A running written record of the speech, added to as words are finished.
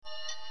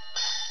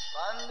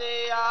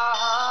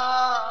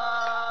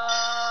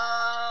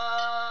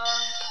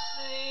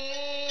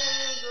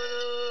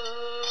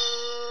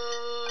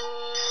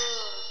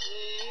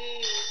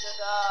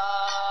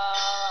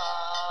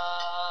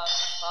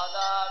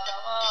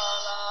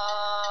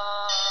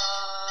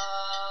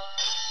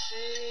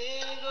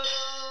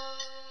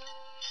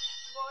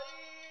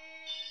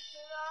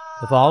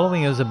The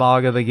following is a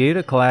Bhagavad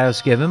Gita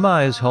class given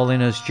by His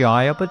Holiness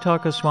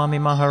Jayapataka Swami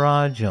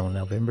Maharaj on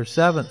November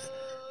 7th,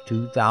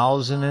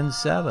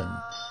 2007.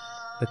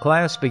 The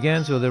class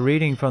begins with a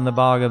reading from the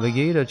Bhagavad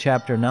Gita,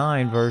 chapter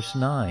 9, verse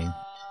 9.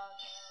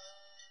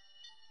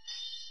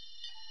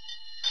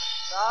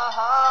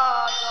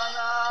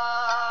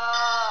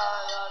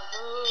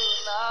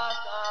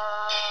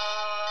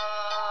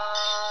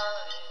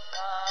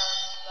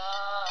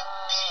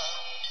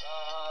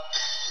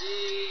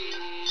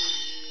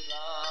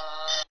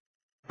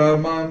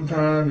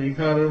 Manthani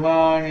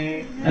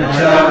karmani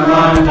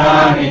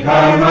Manthani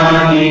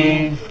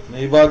karmani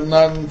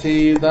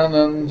Nibadnanti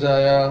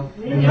dhananjaya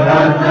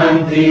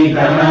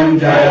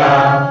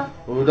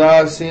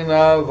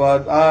Udasina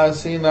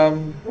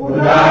vadasinam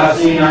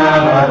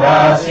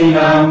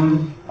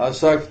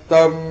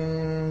Asaktam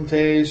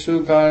teshu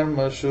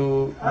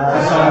karmashu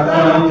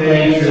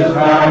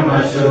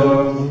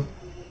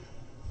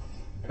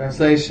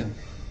Translation.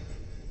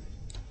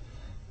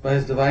 By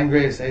His Divine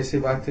Grace, A.C.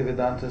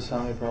 Bhaktivedanta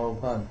Swami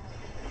Prabhupada.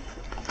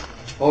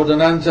 O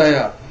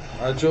Dhananjaya,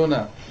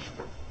 Arjuna,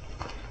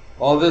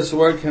 all this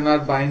work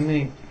cannot bind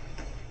me.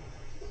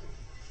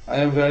 I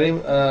am very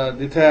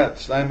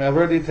detached. I am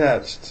ever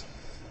detached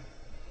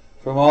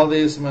from all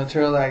these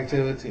material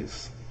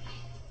activities,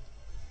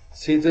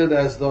 seated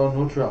as though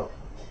neutral.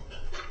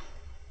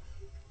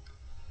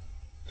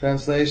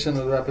 Translation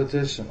with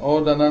repetition.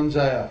 O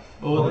Dhananjaya,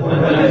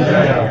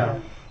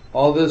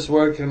 all this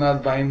work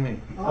cannot bind me.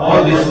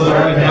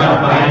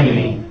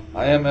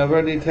 I am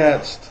ever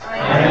detached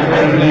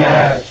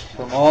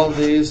from all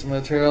these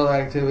material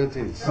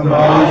activities,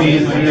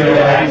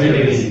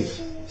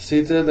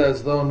 seated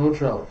as though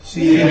neutral.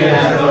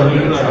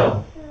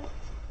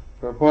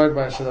 Purport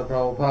by Srila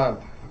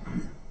Prabhupada.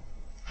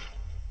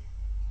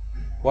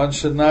 One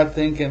should not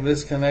think in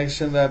this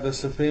connection that the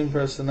Supreme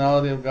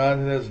Personality of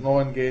Godhead has no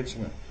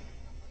engagement.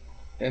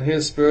 In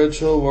His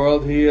spiritual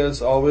world, He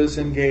is always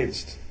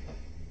engaged.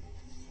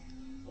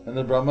 In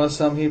the Brahma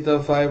Samhita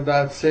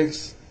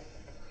 5.6,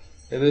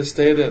 it is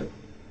stated,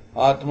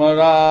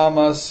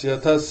 Atmaramasya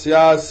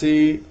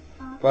tasyasi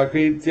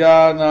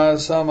prakritya na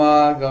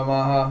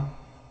samagamaha.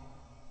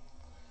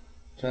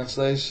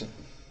 Translation.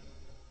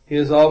 He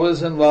is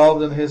always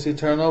involved in His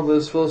eternal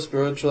blissful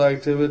spiritual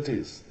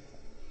activities,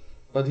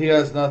 but He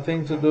has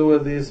nothing to do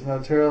with these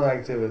material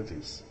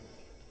activities.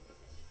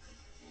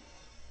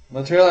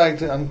 Material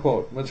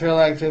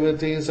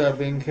activities are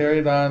being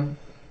carried on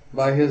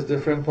by His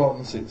different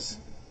potencies.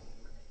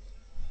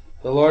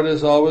 The Lord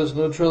is always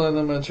neutral in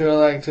the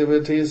material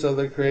activities of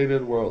the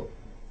created world.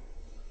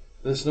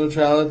 This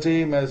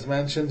neutrality is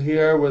mentioned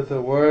here with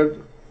the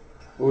word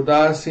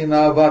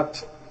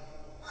udasinavat.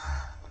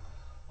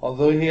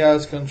 Although He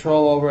has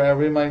control over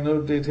every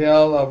minute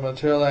detail of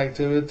material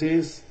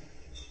activities,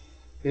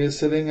 He is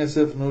sitting as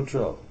if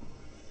neutral.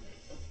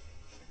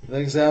 The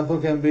example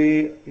can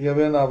be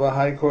given of a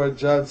high court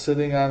judge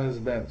sitting on his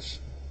bench.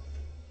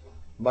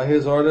 By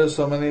his order,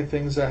 so many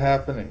things are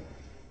happening.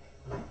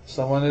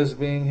 Someone is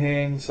being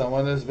hanged,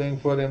 someone is being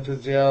put into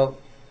jail,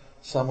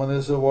 someone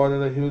is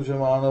awarded a huge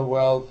amount of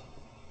wealth,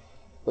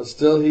 but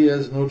still He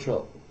is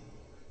neutral.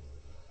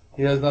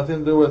 He has nothing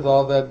to do with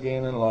all that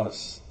gain and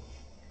loss.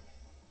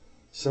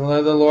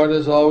 Similarly, the Lord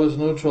is always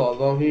neutral,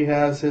 although He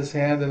has His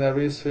hand in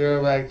every sphere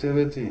of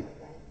activity.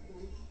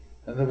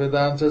 In the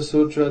Vedanta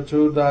Sutra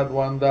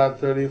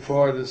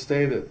 2.1.34 it is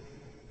stated,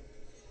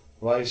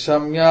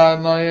 Vaishamya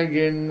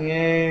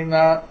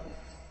noyaginyena.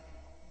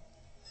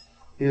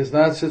 He is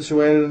not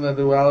situated in the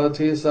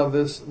dualities of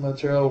this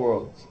material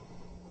world.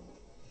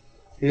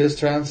 He is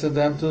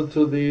transcendental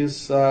to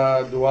these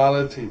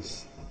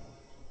dualities.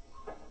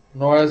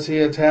 Nor is He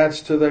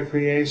attached to the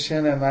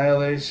creation and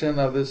annihilation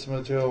of this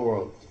material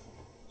world.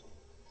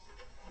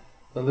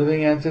 The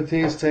living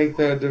entities take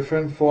their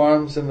different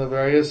forms in the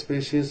various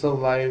species of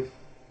life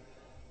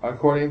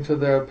according to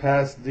their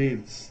past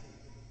deeds,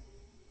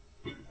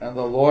 and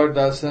the Lord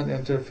doesn't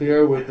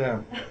interfere with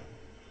them.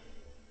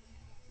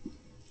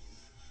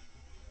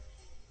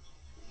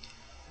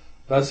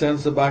 Thus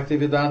ends the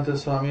Bhaktivedanta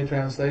Swami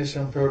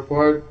translation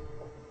purport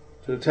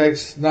to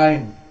text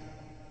 9,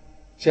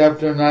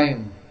 chapter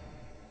 9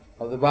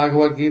 of the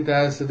Bhagavad Gita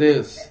as it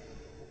is,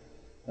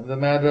 in the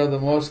matter of the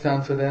most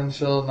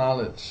confidential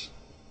knowledge.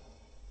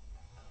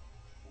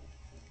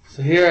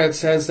 So here it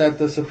says that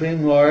the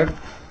Supreme Lord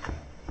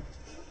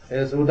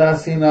is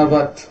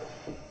Udasinavat.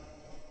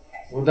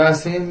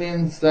 Udasin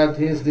means that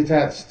He is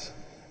detached.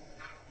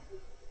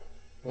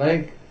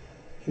 Like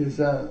He's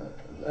a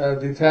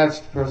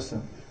detached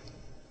person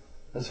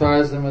as far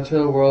as the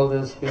material world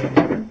is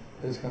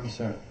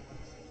concerned.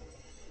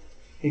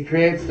 He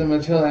creates the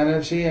material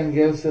energy and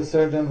gives us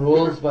certain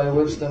rules by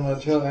which the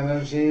material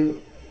energy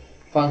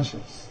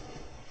functions.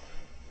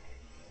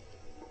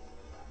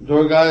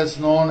 Durga is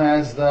known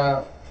as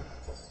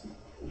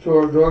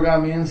Durga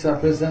means a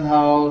prison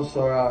house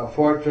or a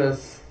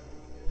fortress.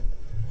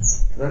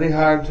 Very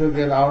hard to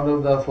get out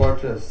of the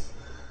fortress.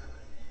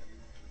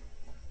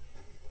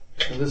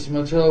 So this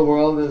material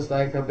world is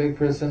like a big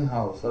prison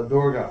house, a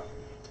Durga,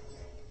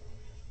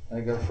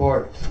 like a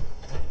fort.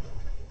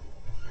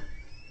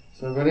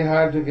 So very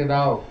hard to get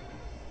out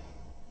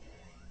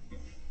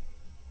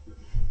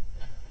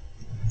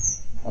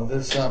of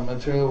this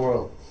material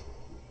world.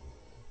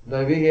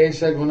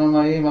 Daivigesa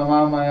gunamayi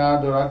mama maya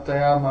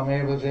durataya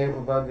mameva jay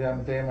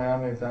papadyante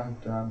mayamitam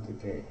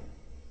trantite.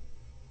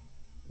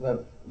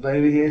 The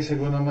Daivigesa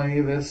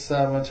gunamayi, this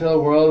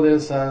material world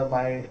is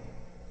my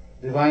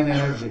divine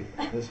energy,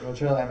 this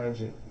material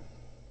energy.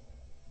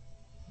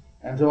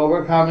 And to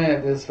overcome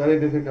it is very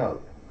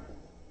difficult.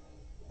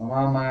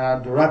 Mama maya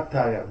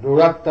durataya.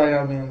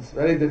 Durataya means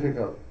very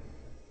difficult.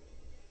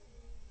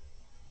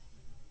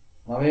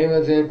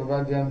 Mameva jay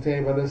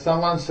papadyante. But if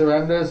someone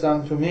surrenders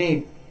unto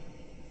me,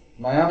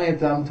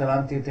 Mayamitam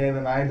tarantite,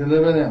 then I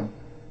deliver them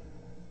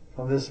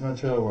from this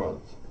material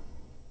world.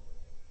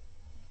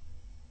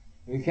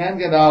 We can't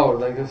get out,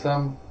 like if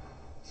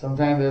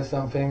sometimes there's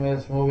some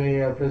famous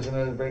movie,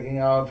 prisoners breaking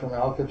out from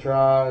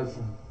Alcatraz,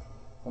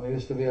 when there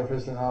used to be a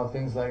prison house,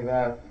 things like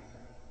that.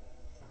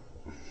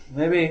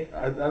 Maybe,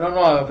 I don't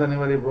know if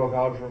anybody broke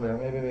out from there,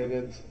 maybe they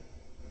did,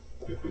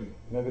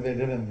 maybe they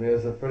didn't.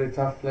 There's a pretty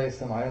tough place,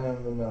 some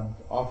island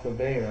off the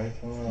bay, right?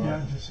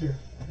 Yeah, just here.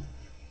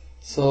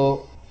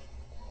 So,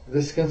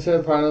 this is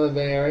considered part of the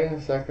Bay Area,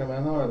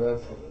 Sacramento, or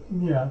that's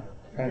Yeah.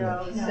 kind No,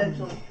 of? it's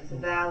central, it's a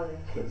valley.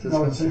 It's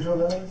No, it's Central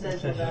Valley?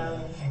 Central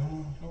Valley.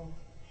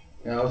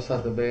 Yeah, I always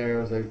thought the Bay Area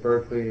was like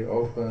Berkeley,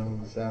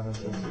 Oakland, San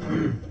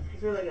Francisco.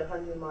 It's really like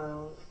 100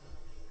 miles.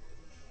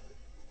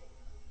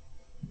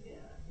 Yeah,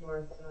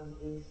 north,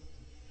 east.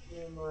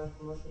 Near north,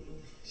 mostly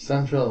east.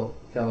 Central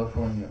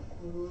California.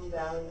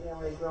 Valley,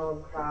 they grow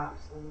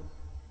crops and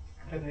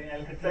Okay, it's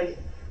Alcatraz. like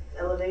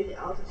elevation,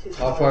 altitude.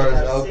 How far is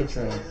about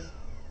Alcatraz? 60.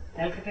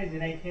 Alcatraz is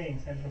right here in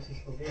San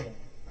Francisco Bay.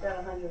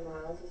 About 100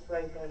 miles. It's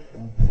right by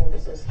San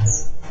Francisco.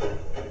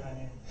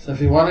 So if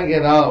you want to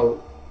get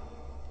out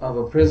of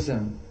a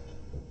prison,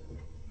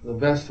 the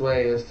best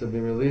way is to be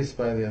released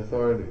by the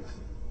authorities.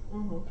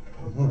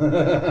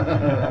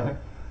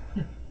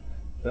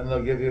 Then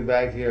they'll give you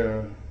back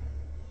your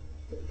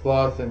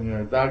cloth and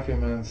your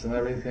documents and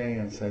everything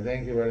and say,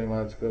 thank you very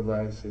much,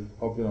 goodbye,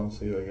 hope we don't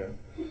see you again.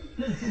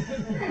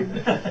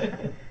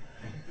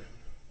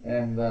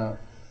 And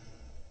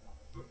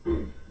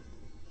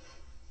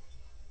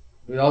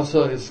we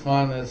also,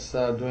 ISKCON is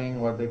doing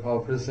what they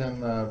call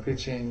prison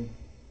preaching,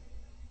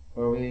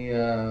 where we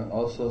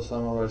also,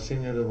 some of our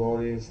senior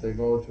devotees, they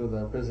go to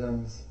the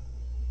prisons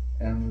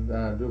and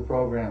do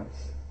programs.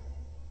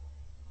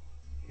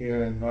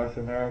 Here in North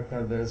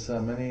America, there's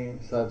many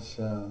such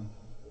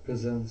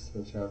prisons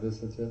which are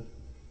visited.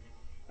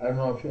 I don't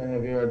know if any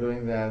of you are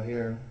doing that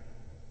here.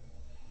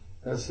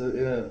 That's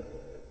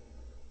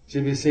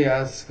GBC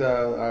asked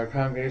our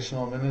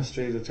congregational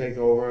ministry to take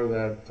over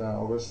that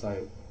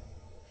oversight.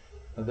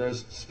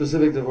 There's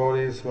specific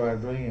devotees who are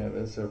doing it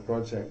as their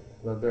project,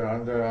 but they're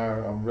under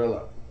our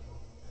umbrella.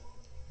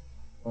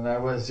 When I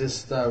was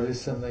just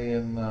recently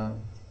in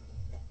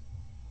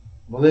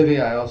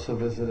Bolivia, I also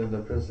visited the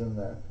prison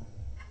there.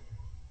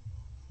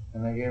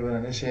 And I gave an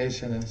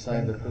initiation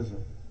inside the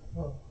prison.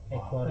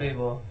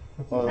 Ecuador.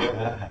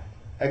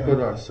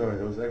 Ecuador, sorry,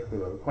 it was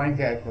Ecuador.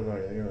 Cuenca, Ecuador,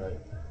 yeah, you're right.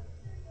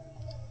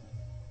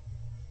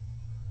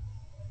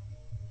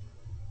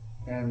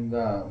 And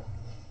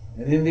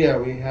in India,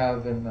 we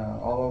have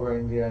all over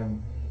India,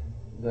 and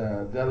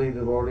the Delhi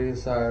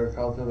devotees are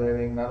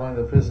cultivating not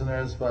only the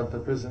prisoners, but the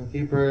prison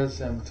keepers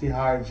and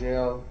Tihar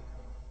jail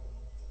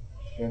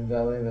in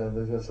Delhi.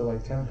 There's just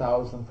like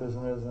 10,000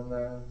 prisoners in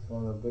there. It's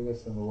one of the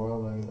biggest in the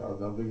world, or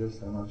the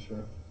biggest, I'm not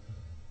sure.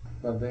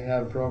 But they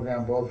have a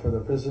program both for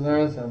the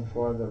prisoners and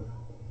for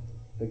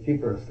the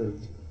keepers, the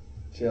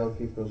jail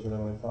keepers,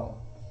 whatever they call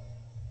them.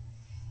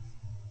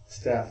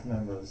 Staff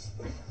members.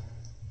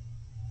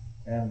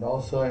 And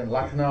also in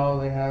Lucknow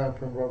they have a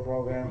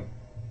program.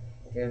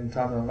 In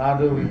Tamil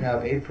Nadu we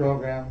have 8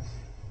 programs.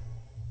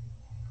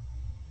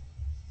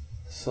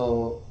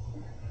 So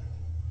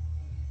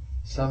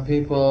some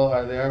people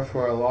are there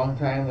for a long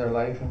time, their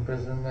life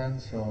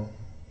imprisonment, so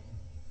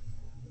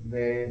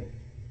they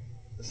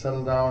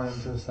settle down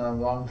into some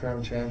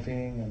long-term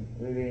chanting and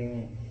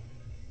reading,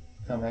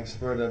 become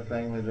expert at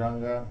playing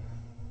Mridanga.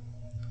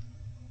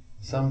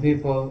 Some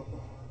people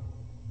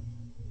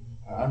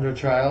are under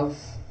trials.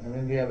 In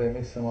India they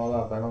mix them all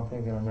up. I don't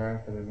think in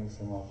America they mix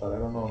them up, but I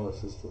don't know the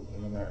system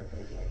in America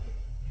exactly.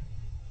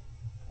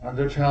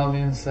 Under trial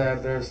means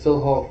that there's still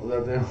hope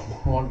that they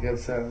won't get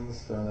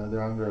sentenced or that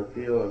they're under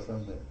appeal or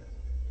something.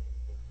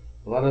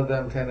 A lot of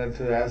them tended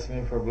to ask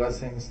me for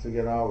blessings to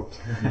get out.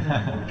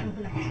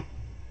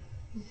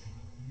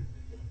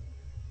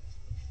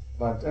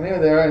 But anyway,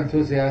 they are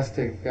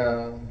enthusiastic.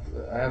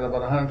 I had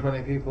about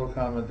 120 people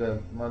come at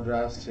the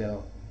Madras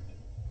jail.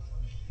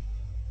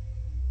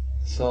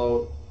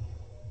 So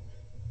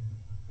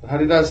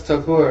Haridas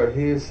Thakur,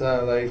 he's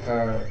like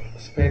our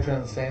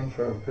patron saint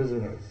for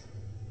prisoners.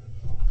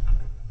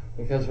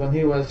 Because when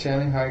he was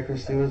chanting Hare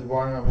Krishna, he was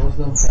born in a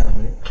Muslim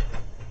family.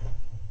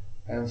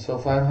 And so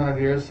 500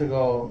 years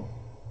ago,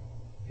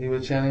 he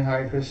was chanting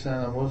Hare Krishna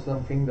in a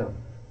Muslim kingdom.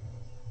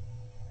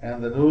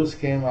 And the news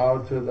came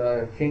out to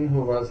the king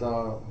who was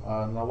a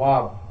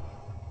Nawab.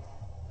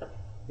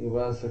 He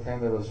was a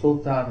kind of a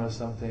sultan or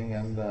something,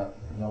 and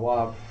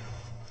Nawab.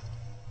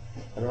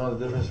 I don't know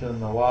the difference between a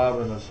Nawab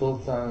and a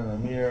sultan and a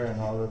Amir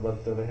and all that,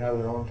 but they have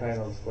their own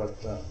titles. But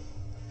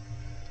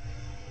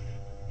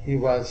he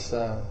was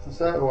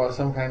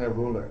some kind of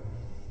ruler.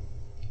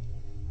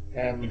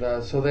 And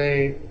so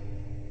they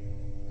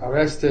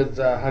arrested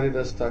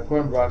Haridas Thakur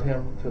and brought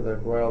him to the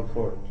royal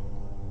court.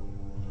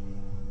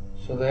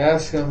 So they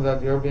asked him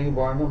that you're being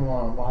born a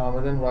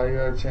Mohammedan, why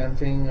you're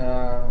chanting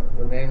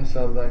the names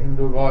of the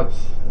Hindu gods.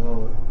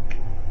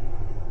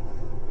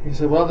 He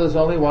said, well, there's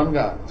only one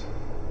God.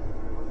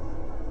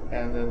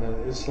 And in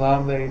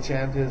Islam they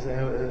chant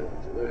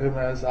him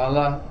as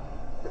Allah.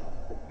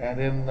 And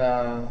in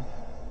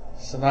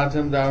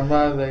Sanatan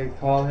Dharma they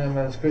call him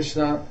as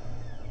Krishna.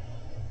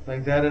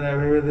 Like that, in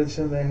every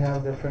religion they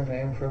have different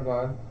name for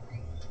God.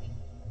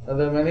 Now,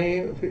 there are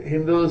many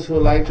Hindus who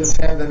like to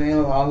chant the name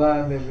of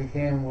Allah and they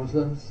became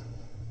Muslims.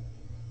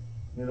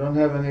 You don't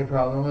have any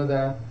problem with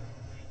that.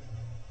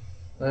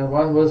 If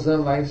one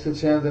Muslim likes to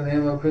chant the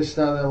name of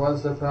Krishna, then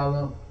what's the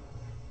problem?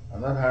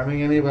 I'm not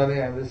harming anybody,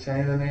 I'm just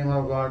chanting the name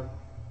of God.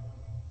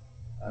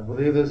 I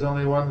believe there's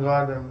only one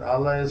God and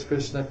Allah is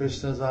Krishna,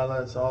 Krishna is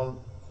Allah, it's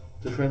all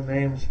different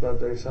names, but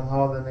there's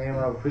somehow the name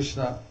of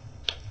Krishna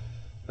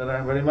that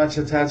I'm very much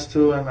attached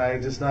to and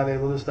I'm just not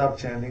able to stop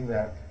chanting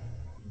that.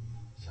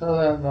 So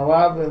the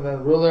Nawab, the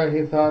ruler,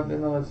 he thought,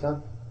 it's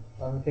not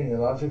anything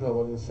illogical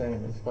what he's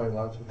saying, it's quite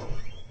logical.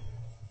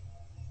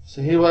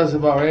 So he was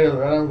about ready to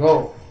let him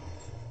go.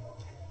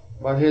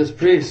 But his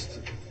priest,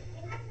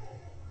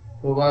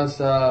 who was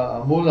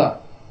a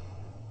mullah,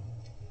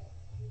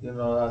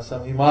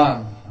 some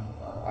imam,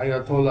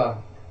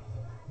 ayatollah,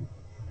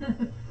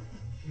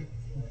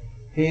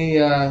 he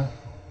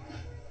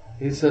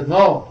said,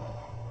 no.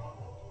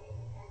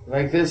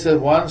 Like this,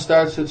 if one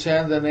starts to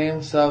chant the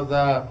names of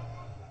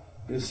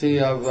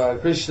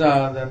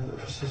Krishna, then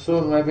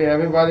soon maybe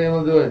everybody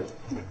will do it.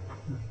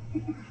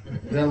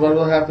 Then what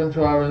will happen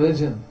to our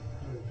religion?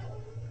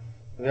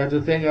 We have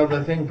to think of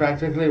the thing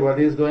practically. What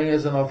he is doing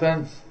is an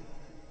offense.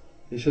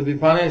 He should be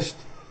punished.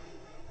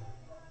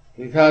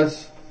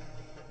 Because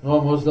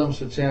no Muslim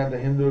should chant the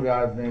Hindu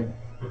God name.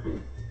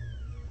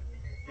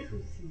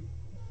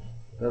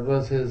 That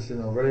was his,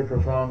 very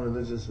profound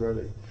religious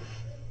verdict.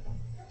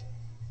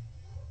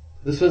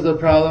 This was the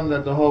problem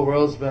that the whole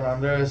world's been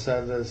under, is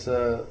that there's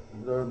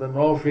been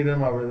no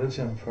freedom of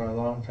religion for a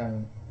long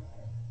time.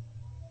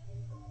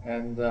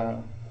 And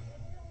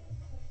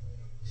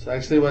so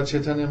actually what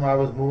Chaitanya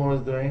Mahaprabhu's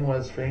movement was doing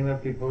was freeing the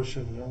people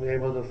should be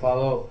able to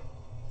follow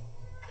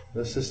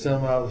the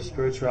system of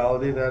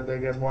spirituality that they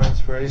get more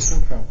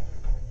inspiration from.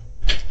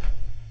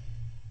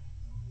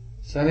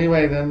 So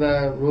anyway, then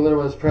the ruler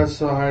was pressed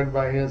so hard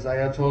by his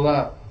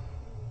ayatollah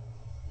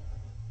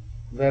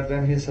that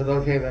then he said,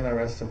 okay, then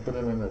arrest him, put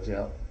him in the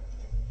jail.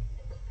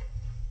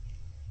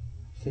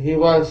 So he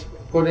was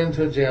put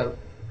into jail.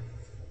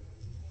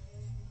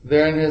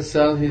 There in his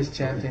cell he's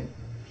chanting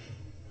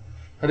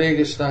Hare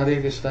Krishna,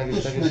 Krishna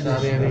Krishna,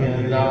 Hare Hare,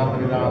 Hare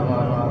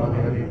Rama,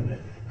 Hare Hare,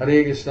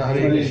 Hare Krishna,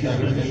 Krishna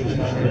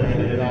Krishna,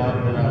 Hare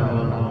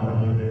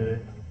Rama, Hare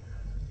Hare.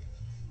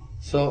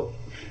 So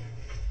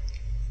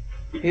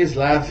he's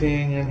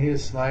laughing and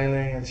he's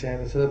smiling and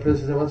chanting. So the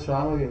prisoner said, what's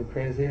wrong with you,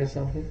 crazy or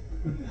something?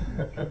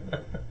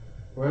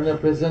 We're in a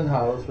prison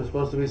house, we're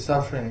supposed to be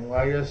suffering,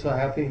 why are you so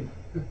happy?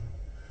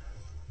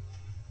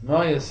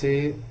 No, you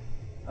see,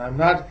 I'm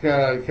not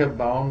kept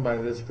bound by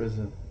this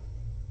prison,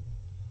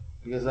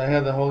 because I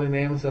have the holy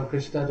names of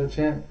Krishna to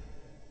chant.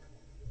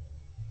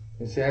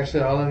 You see,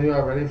 actually all of you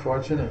are very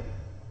fortunate.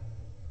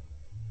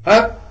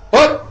 Huh?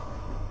 What?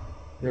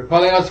 You're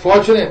calling us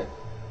fortunate?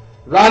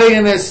 Rotting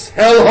in this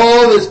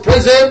hellhole, this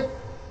prison?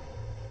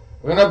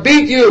 We're going to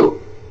beat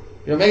you!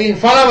 You're making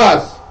fun of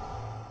us!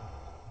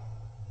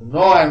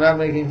 No, I'm not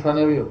making fun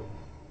of you.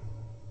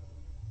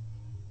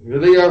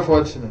 Really, you're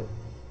fortunate.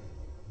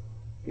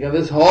 Because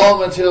this whole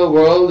material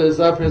world is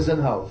a prison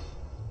house.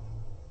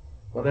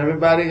 But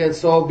everybody gets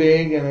so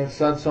big and it's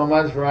got so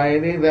much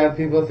variety that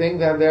people think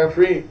that they're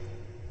free.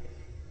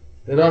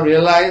 They don't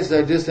realize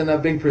they're just in a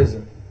big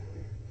prison.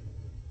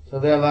 So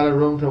they have a lot of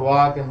room to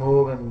walk and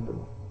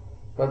move,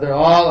 but they're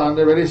all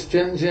under very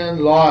stringent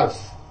laws.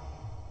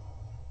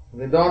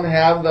 They don't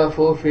have the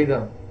full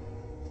freedom.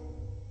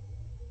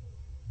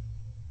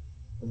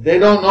 They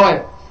don't know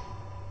it.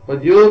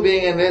 But you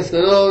being in this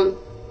little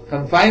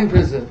confined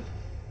prison,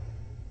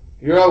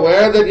 you're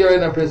aware that you're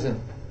in a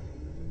prison.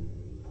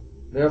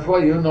 Therefore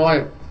you know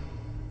it.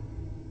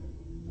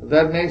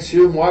 That makes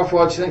you more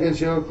fortunate because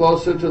you're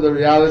closer to the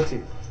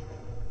reality.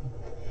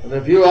 And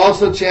if you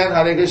also chant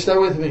Hare Krishna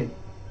with me,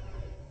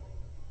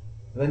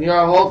 then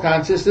your whole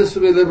consciousness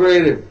will be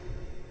liberated.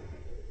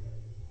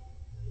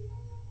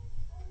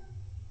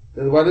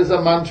 What is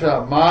a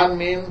mantra? Man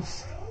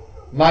means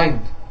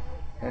mind,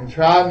 and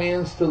tra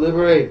means to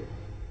liberate.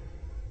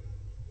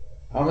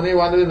 How many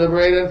want to be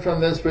liberated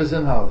from this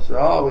prison house?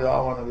 Oh, we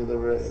all want to be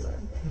liberated.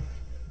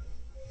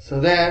 So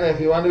then,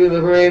 if you want to be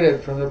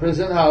liberated from the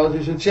prison house,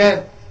 you should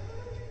chant.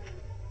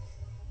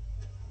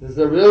 This is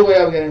the real way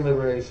of getting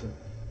liberation.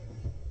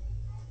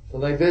 So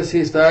like this,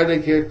 he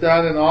started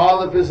kirtan, and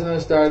all the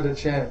prisoners started to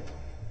chant.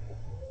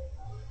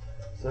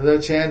 So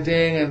they're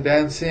chanting and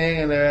dancing,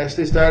 and they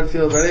actually started to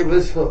feel very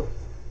blissful.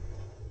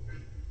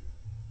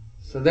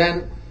 So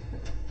then,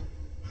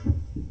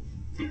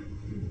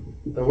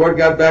 the word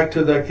got back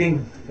to the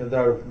king, to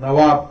the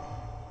Nawab.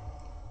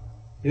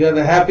 You are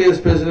the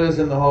happiest prisoners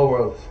in the whole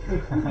world.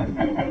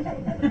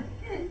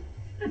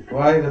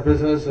 Why? The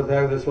prisoners of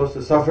heaven are supposed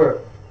to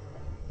suffer.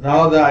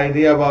 Now the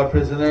idea about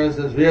prisoners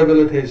is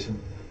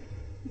rehabilitation.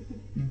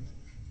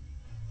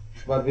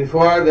 But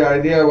before, the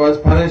idea was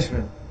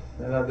punishment.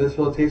 This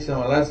will teach them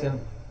a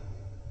lesson.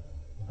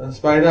 In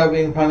spite of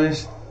being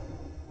punished,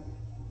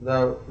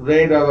 the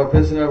rate of a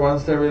prisoner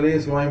once they're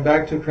released going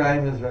back to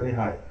crime is very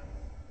high.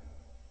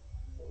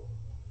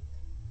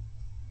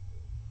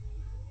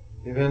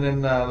 Even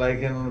in like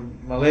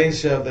in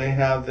Malaysia, they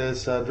have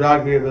this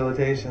drug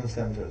rehabilitation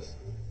centers.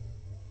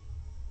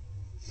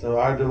 So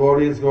our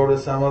devotees go to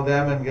some of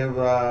them and give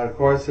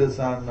courses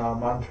on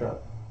mantra.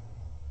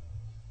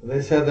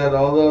 They said that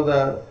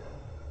although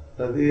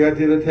you have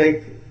to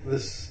take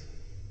this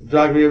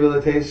drug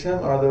rehabilitation,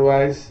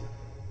 otherwise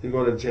you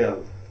go to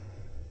jail.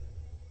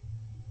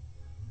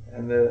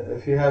 And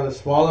if you have a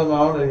small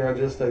amount and you're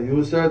just a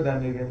user,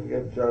 then you can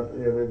get drug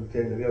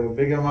rehabilitation. If you have a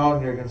big amount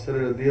and you're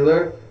considered a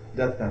dealer,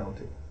 death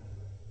penalty.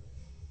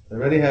 They're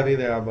very heavy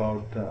there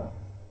about...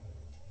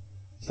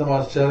 some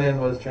Australian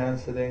was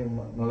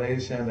transiting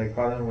Malaysia and they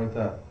caught him with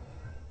a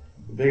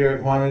bigger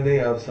quantity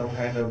of some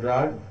kind of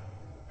drug,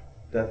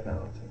 death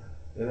penalty.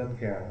 They didn't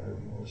care.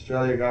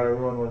 Australia got a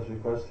rule and was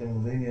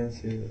requesting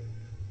leniency.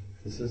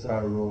 This is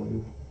our rule.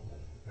 You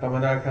come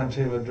in our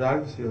country with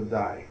drugs, you'll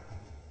die.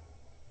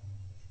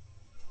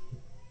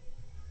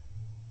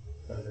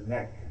 By the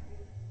neck.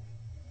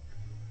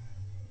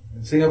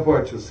 In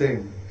Singapore it's the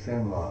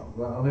same law.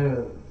 Well,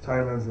 only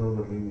Thailand's a little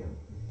bit lenient.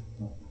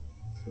 No,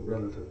 it's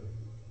relative.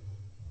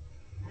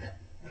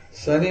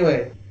 So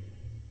anyway,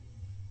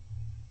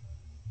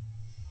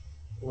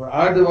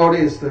 our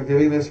devotees are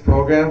giving this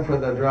program for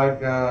the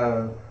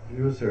drug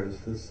users,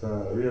 this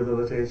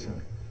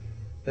rehabilitation.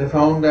 They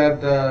found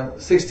that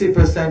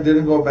 60%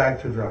 didn't go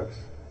back to drugs,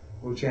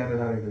 who chanted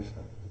Hare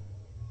Krishna.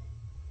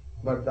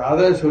 But the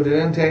others who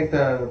didn't take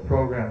the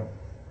program,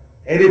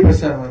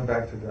 80% went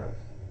back to drugs.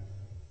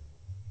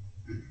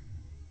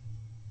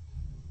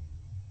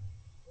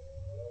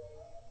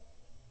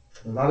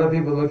 A lot of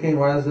people looking,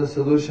 what is the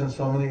solution?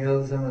 So many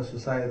ills in the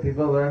society.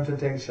 People learn to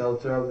take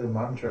shelter of the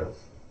mantras.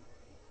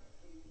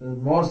 It's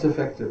most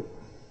effective.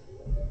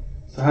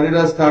 So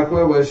Haridas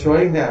Thakur was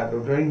showing that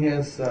during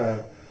his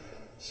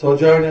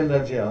sojourn in the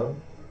jail.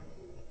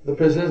 The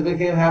prisoners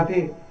became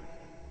happy.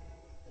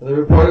 They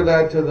reported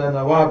that to the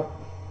Nawab.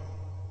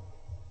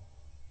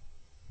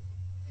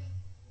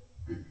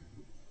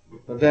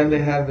 But then they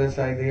had this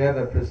idea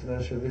that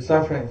prisoners should be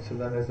suffering. So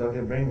then they said,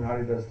 okay, bring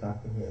Haridas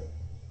Thakur here.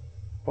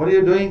 What are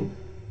you doing?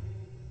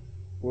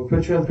 We'll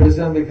put you in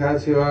prison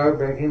because you are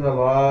breaking the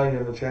law,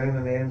 you're chanting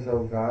the names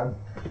of God,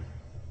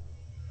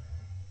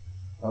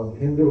 of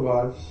Hindu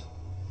gods.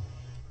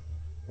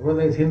 Everyone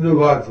thinks Hindu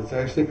gods, it's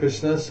actually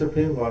Krishna's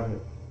supreme Godhead.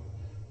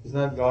 He's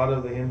not God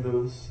of the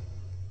Hindus,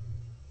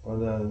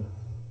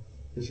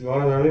 He's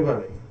God of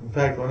everybody. In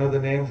fact, one of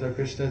the names of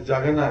Krishna is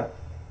Jagannath,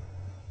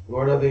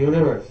 Lord of the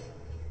universe.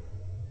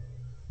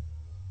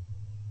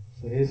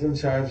 So He's in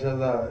charge of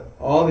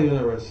all the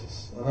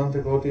universes,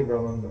 Ananta Koti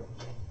Brahmanda.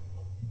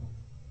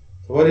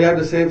 So what do you have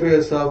to say for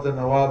yourself? The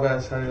Nawab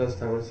asked Haridas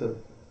Thakur said,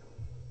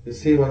 you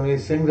see, when we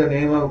sing the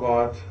name of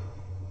God,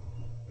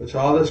 which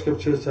all the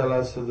scriptures tell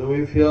us, so do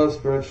we feel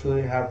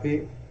spiritually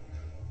happy,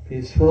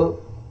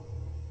 peaceful?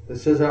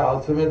 This is our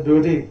ultimate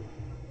duty,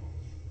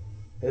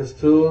 is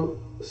to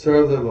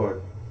serve the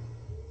Lord.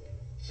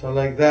 So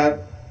like that,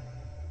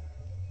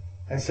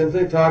 I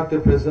simply taught the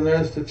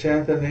prisoners to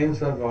chant the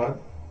names of God.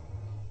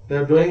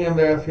 They're doing and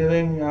they're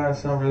feeling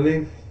some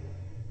relief.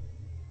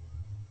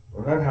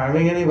 We're not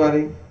harming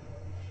anybody.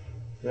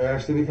 They're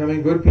actually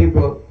becoming good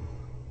people.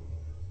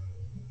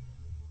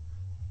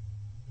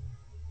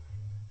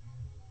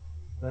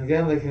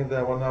 Again, looking at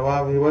that one,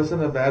 Nawab, he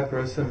wasn't a bad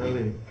person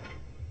really.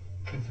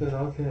 He said,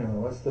 okay,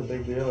 what's the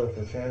big deal if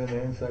they chant the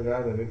names of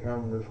God, they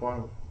become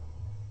reformed?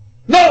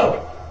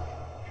 No!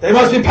 They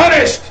must be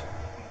punished!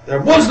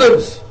 They're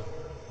Muslims!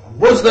 A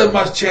Muslim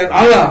must chant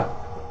Allah,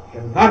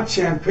 cannot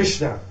chant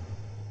Krishna.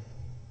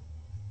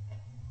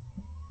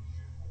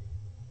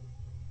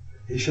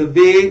 He should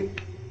be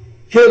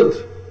killed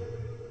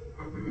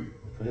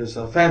for his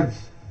offense.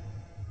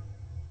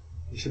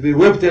 He should be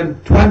whipped in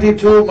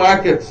 22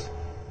 markets.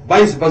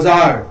 22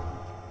 bazaar.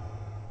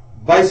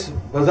 22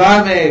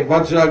 bazaar mein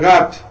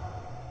vajragat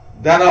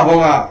dana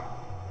hoga.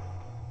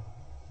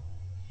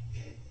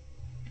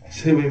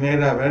 Actually, we made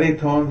a very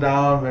toned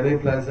down, very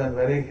pleasant,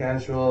 very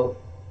casual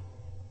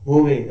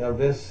movie of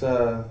this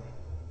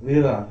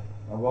Leela,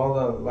 of all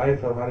the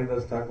life of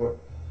Haridas Thakur.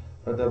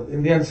 But the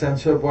Indian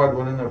censor board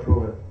wouldn't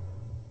approve it.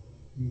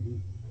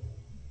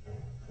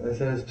 They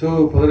said it's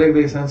too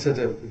politically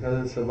sensitive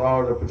because it's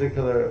about a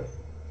particular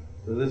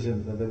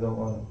religion that they don't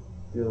want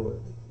to deal with.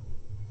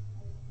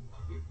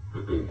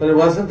 But it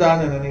wasn't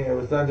done in any, it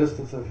was done just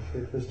as a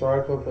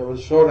historical, it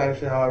was showed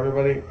actually how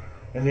everybody,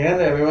 in the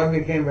end everyone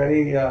became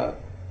very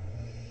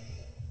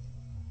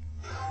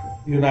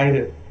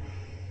united.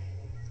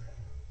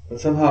 But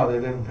somehow they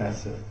didn't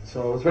pass it.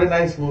 So it was a very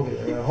nice movie,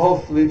 a whole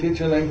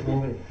feature-length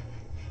movie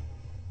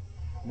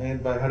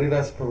made by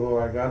Haridas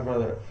Prabhu, our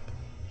godbrother.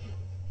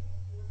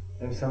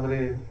 Maybe somebody,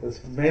 it was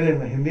made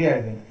in Hindi,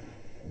 I think.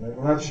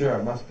 I'm not sure,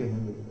 it must be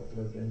Hindi, but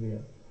it was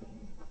Indian.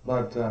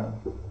 But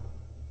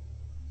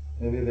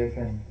maybe they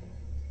can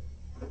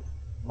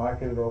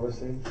market it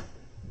overseas.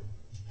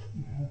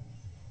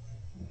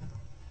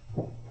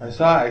 I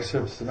saw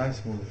excerpts, it's a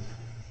nice movie.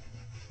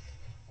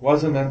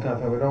 Wasn't meant to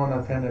offend, we don't want to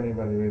offend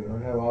anybody, we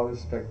don't have all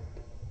respect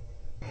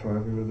for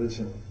every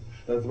religion.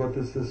 That's what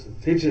this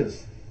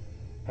teaches.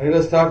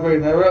 Haridas Thakur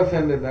never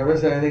offended, never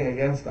said anything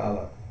against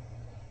Allah.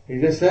 He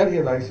just said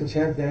he likes to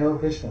chant the name of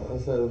Krishna.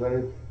 That's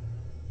the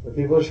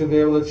people should be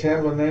able to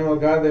chant the name of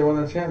God they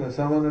want to chant. If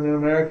someone in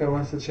America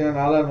wants to chant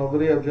Allah,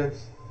 nobody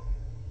objects.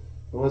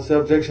 But what's the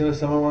objection if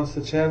someone wants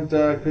to chant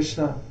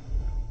Krishna?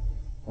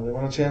 Or they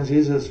want to chant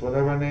Jesus,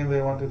 whatever name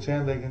they want to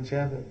chant, they can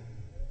chant it.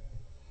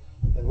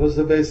 That was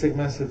the basic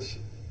message.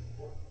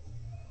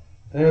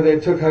 Anyway, they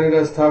took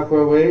Haridas Thakur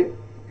away,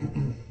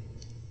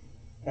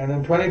 and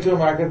in 22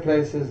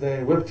 marketplaces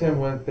they whipped him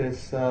with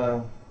this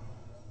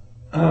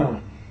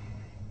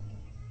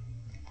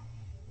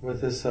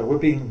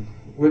whipping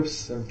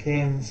whips and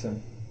canes,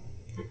 and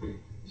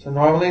so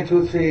normally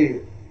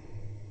 2-3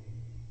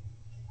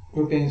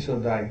 whippings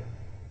will die,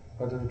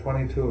 but in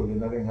 22 there'll be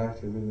nothing left.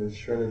 It'll be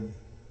shredded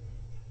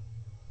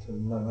to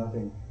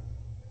nothing.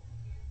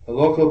 The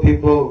local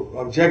people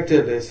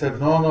objected. They said,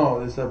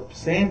 no, he's a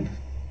saint.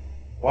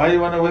 Why do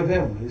you want to whip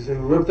him? He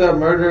said, whip the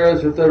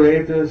murderers, whip the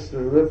rapists,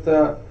 whip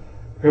the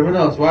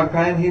criminals. What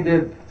crime he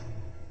did?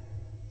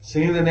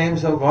 Singing the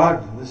names of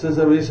God. This is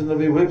a reason to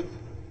be whipped.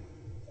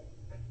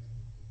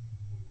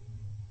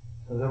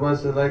 So there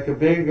was like a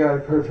big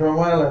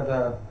turmoil,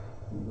 and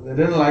they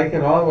didn't like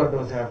at all what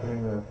was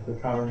happening there, the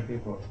common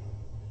people.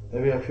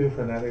 Maybe a few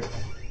fanatics.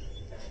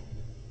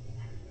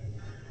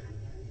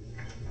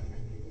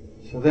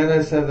 So then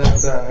they said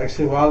that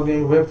actually while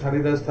being whipped,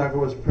 Haridas Thakur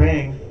was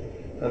praying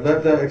that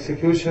let the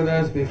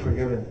executioners be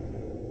forgiven.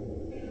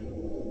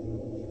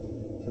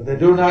 So they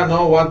do not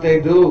know what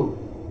they do.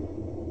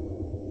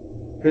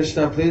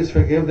 Krishna, please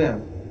forgive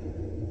them.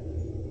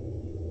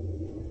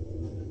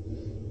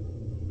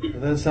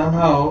 And then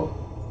somehow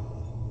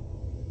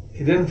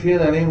he didn't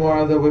feel any more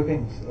of the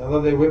whippings,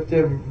 although they whipped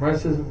him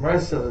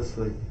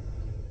mercilessly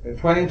in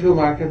 22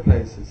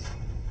 marketplaces.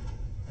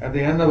 At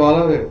the end of all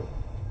of it,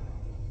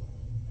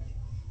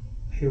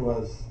 he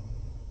was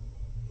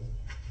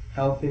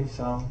healthy,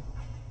 sound.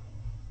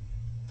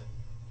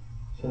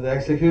 So the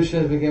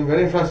executioners became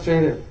very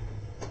frustrated.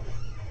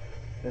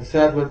 They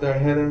sat with their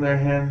head in their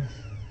hands,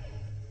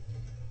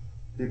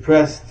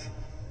 depressed.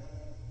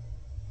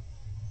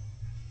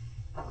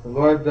 The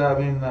Lord,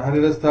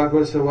 Haridas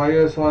Thakur said, why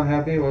are you so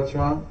unhappy? What's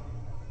wrong?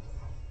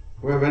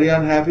 We're very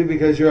unhappy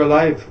because you're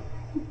alive.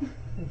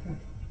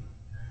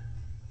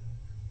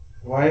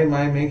 Why am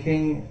I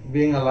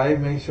being alive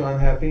makes you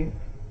unhappy?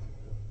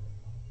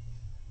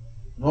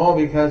 No,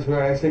 because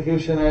we're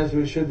executioners,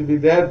 we should be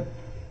dead.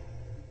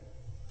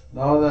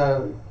 Now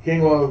the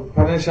king will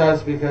punish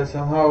us because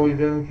somehow we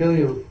didn't kill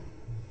you.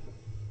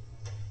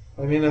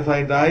 I mean, if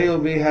I die, you'll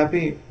be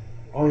happy.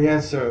 Oh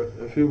yes, sir.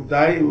 If you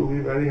die, you will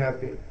be very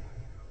happy.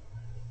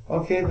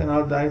 Okay, then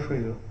I'll die for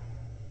you.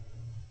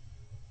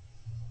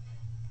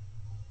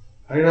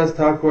 Haridas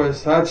Thakur is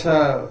such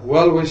a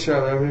well-wisher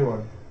of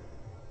everyone.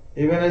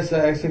 Even as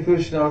the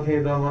executioner, okay,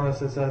 don't want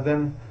to say,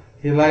 then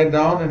he lied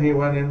down and he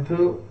went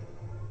into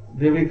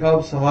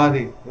Devikalp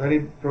Samadhi, very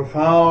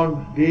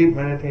profound, deep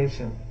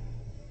meditation.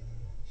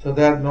 So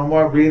that no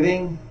more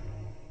breathing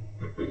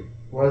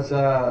was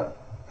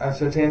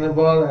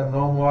ascertainable and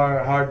no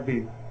more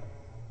heartbeat.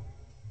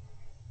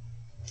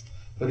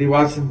 But he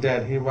wasn't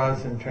dead, he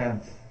was in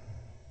trance.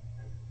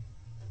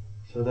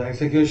 So the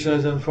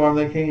executioners informed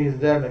the king he's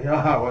dead.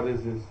 Like, what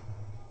is this?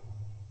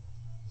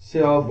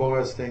 See all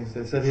bogus things.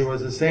 They said he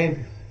was a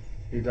saint,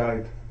 he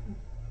died.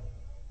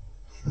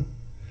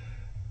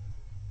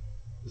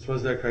 This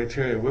was their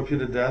criteria. Whip you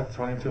to death,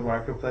 22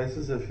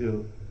 marketplaces. If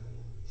you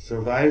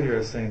survive, you're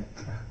a saint.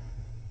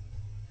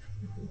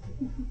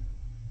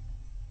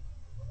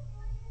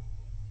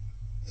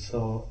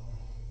 So,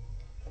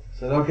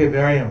 said, okay,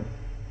 bury him.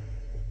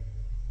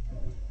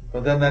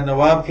 But then that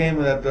Nawab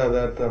came, that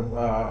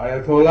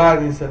Ayatollah,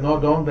 and he said,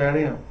 no, don't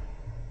bury him.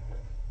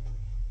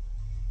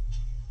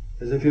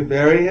 Because if you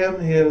bury him,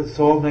 his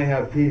soul may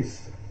have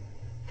peace.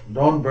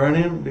 Don't burn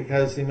him,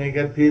 because he may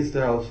get peace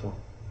there also.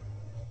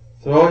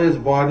 Throw his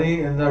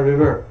body in the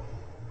river.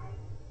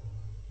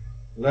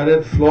 let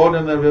it float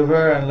in the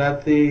river and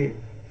let the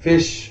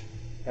fish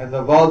and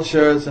the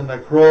vultures and the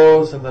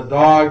crows and the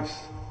dogs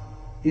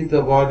eat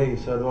the body,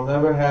 so it will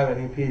never have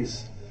any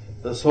peace.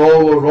 The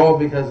soul will roam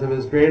because of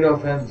his great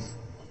offense,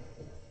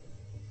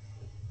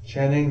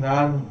 chanting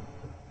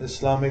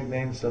non-Islamic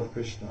names of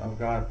Krishna, of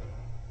God.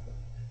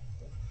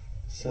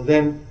 So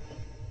then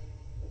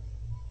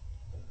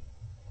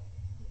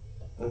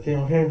the king,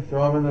 okay,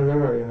 throw him in the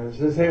river.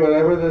 Just say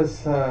whatever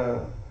this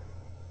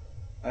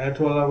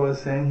Ayatollah was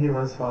saying, he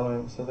was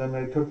following. So then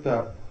they took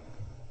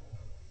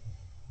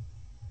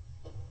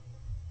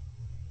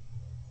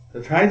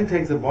they tried to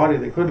take the body,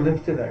 they couldn't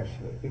lift it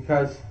actually,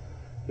 because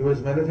he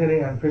was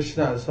meditating on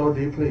Krishna so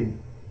deeply.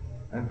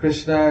 And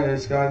Krishna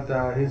he's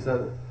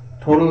the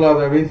total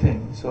of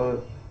everything.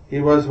 So he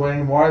was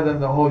weighing more than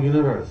the whole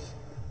universe.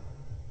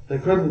 They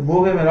couldn't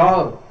move him at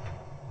all.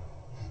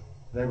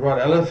 They brought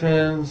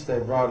elephants, they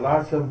brought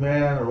lots of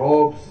men,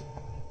 ropes,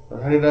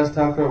 but Haridas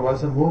Thakur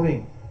wasn't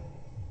moving.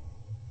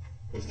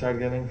 They started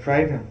getting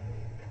frightened.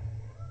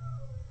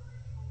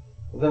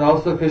 But then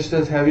also Krishna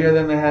is heavier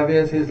than the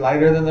heaviest, he's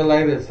lighter than the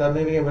lightest.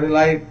 Suddenly he became very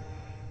light.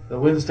 The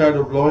wind started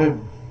to blow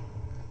him.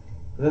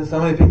 And then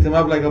somebody picked him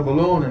up like a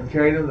balloon and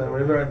carried him to the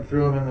river and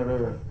threw him in the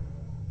river.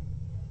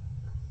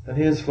 Then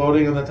he is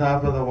floating on the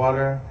top of the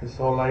water, he's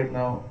so light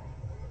now.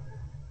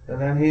 And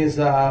then he's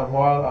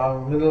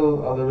more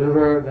middle of the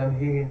river, then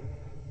he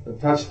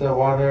touched the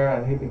water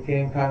and he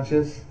became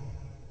conscious.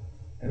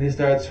 And he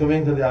started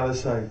swimming to the other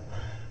side.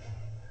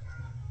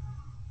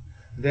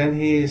 Then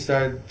he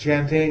started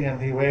chanting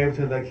and he waved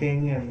to the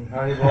king and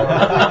Haribol.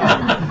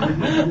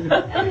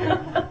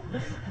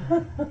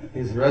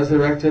 He's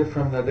resurrected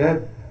from the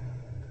dead.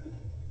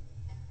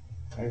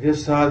 I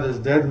just saw this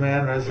dead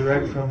man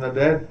resurrect from the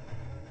dead.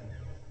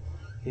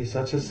 He's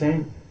such a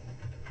saint.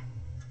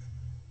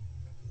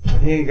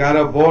 And he got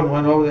a boat,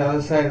 went over the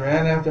other side,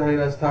 ran after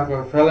Haridas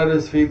Thakur, fell at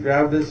his feet,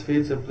 grabbed his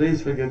feet, said,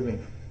 please forgive me.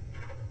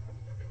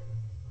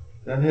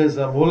 Then his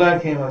mullah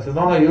came and said,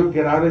 no, you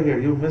get out of here.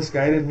 You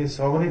misguided me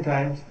so many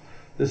times.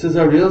 This is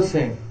a real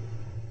saint.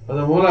 But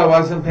the mullah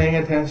wasn't paying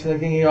attention to the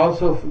king. He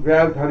also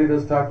grabbed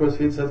Haridas Thakur's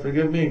feet and said,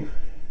 forgive me.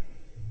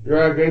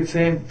 You're a great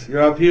saint.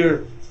 You're up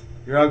here.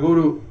 You're a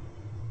guru.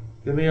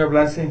 Give me your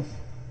blessings.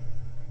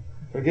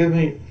 Forgive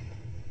me.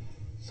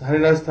 So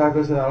Haridas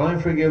Thakur said, I'll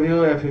only forgive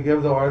you if you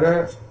give the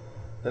order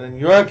that in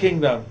your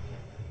kingdom,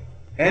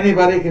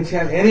 anybody can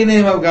chant any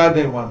name of God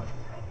they want.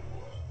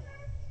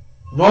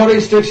 No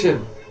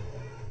restriction.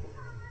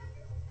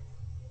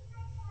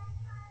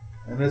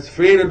 And it's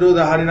free to do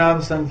the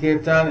Harinam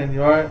Sankirtan in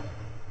your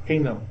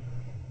kingdom.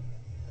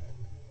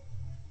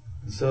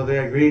 So they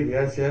agreed,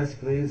 yes,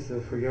 please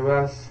forgive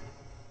us.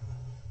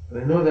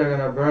 They knew they were going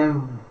to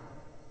burn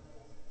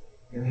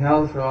in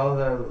hell for all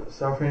the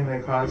suffering they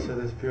caused to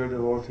this pure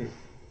devotee.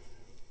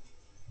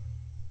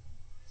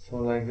 So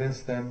like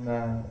this, then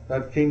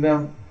that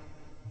kingdom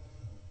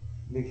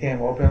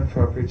became open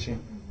for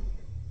preaching.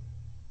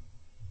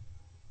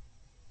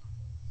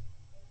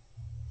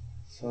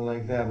 So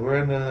like that, we're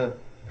in the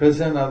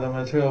prison of the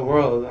material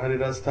world.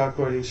 Haridas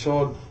Thakur, he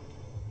showed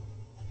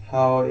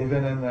how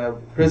even in the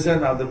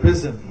prison of the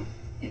prison,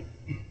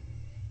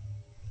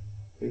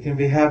 we can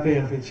be happy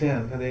if we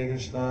chant Hare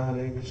Krishna,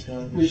 Hare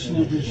Krishna,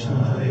 Krishna Krishna,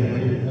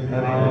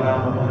 Hare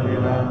Rama, Hare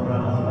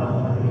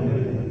Rama, Hare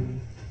Hare.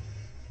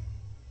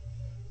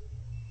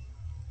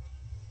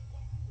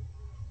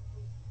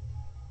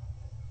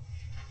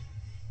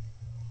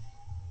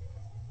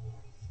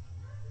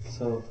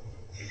 So,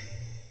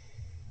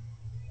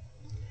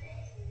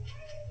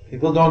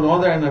 people don't know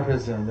they're in a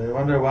prison. They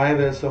wonder why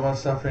there's so much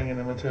suffering in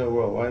the material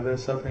world, why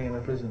there's suffering in a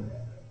prison.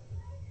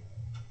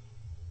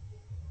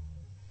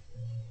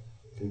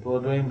 People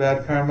are doing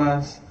bad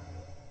karmas.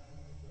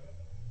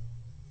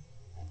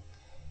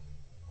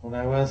 When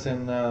I was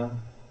in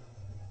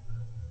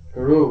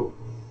Peru,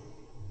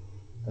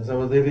 as I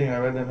was leaving, I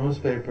read the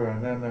newspaper,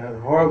 and then they had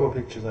horrible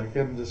pictures I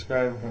couldn't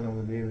describe in front of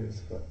the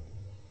deities. But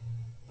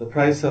the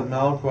price of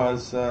milk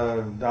was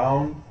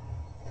down,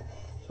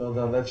 so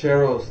the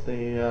lecheros,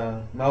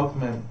 the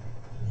milkmen,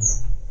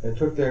 they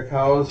took their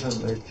cows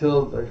and they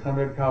killed like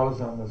 100 cows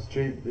on the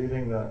street,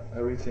 leaving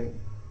everything.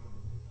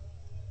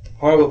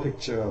 Horrible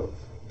picture of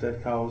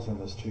dead cows on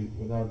the street,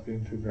 without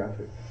being too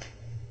graphic.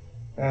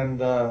 And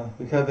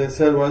because they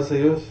said, what's the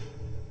use?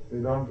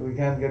 We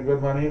can't get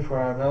good money for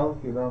our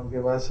milk. You don't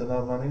give us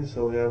enough money,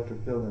 so we have to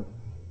kill them.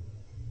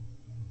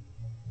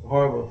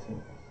 Horrible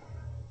thing.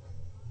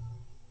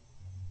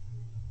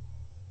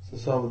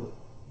 So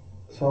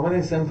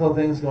many sinful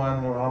things go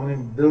on. How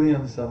many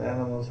billions of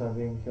animals are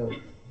being killed?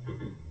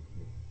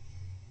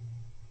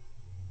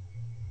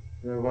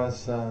 There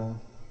was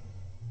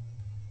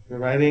we're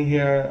riding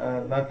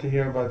here, not to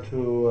here, but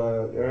to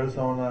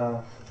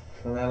Arizona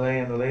from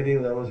LA, and the lady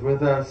that was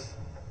with us,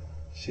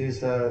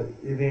 she's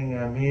eating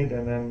meat,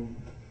 and then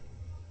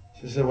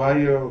she said, why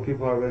you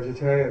people are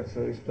vegetarian?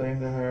 So I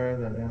explained to her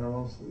that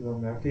animals, you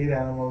don't have to eat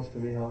animals to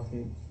be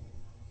healthy.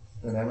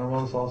 That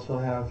animals also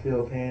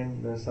feel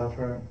pain, they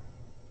suffer.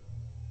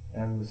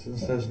 And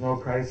since there's no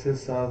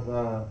crisis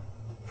of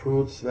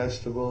fruits,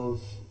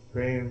 vegetables,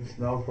 grains,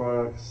 milk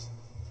products.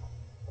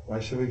 Why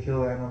should we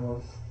kill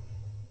animals?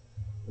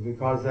 If we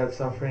cause that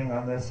suffering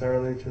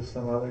unnecessarily to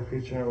some other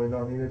creature, we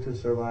don't need it to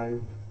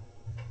survive,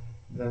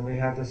 then we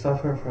have to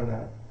suffer for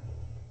that.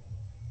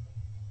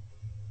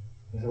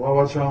 They said, well,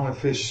 what's wrong with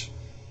fish?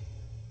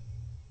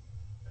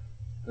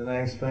 Then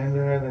I explained to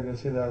her that you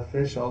see that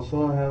fish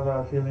also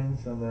have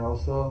feelings and they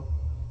also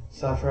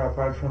suffer.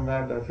 Apart from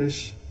that, the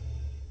fish,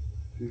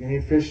 if you can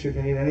eat fish, you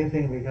can eat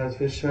anything, because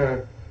fish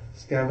are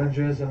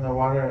scavengers in the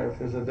water. If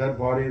there's a dead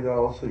body,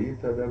 they'll also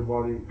eat the dead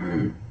body.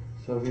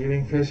 So if you're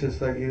eating fish, it's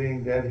like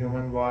eating dead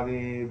human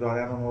body, dead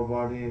animal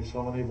body,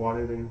 so many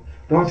bodies.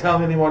 Don't tell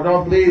me anymore,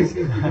 don't please.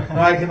 No,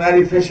 I cannot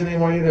eat fish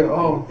anymore either.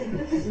 Oh,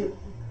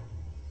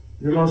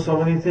 you know so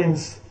many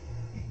things.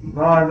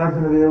 No, I'm not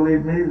going to be able to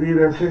eat meat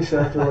or fish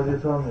after what you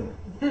told me.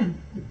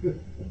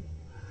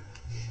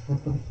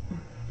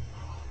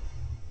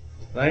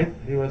 Right?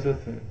 He was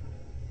with me.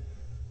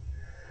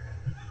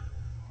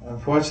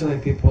 Unfortunately,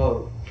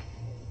 people,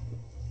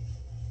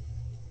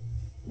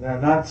 they're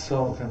not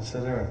so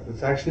considerate.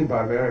 It's actually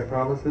barbaric.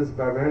 Prabhupada says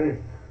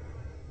barbaric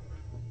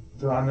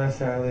to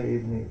unnecessarily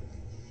eat meat.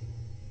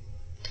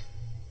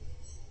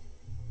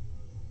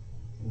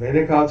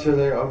 Vedic culture,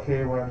 they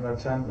okay when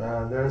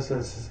there's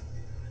a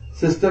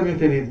system you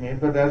can eat meat,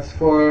 but that's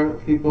for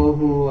people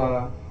who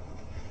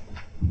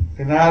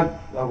cannot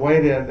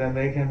avoid it, and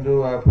they can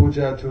do a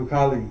puja to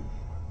Kali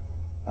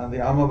on the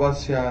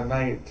Amavasya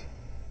night,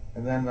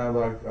 and then of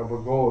a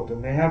goat,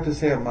 and they have to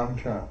say a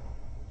mantra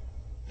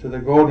to the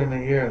goat in the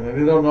ear. And if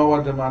they don't know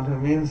what the mantra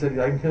means, that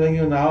I'm killing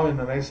you now, in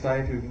the next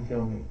life you can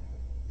kill me.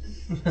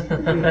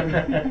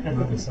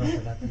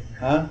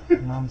 Huh?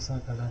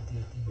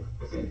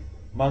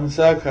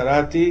 Mamsa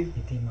karati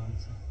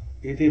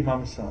iti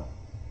mamsa.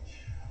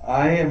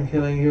 I am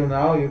killing you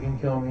now, you can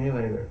kill me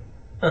later.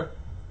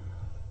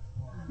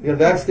 Yeah,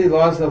 that's the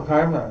laws of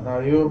karma. Now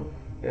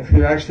if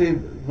you actually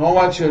know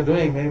what you're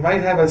doing, you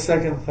might have a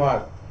second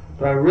thought,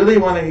 but I really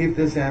want to eat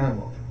this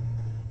animal.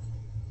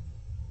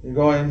 You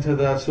go into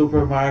the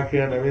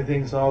supermarket,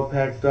 everything's all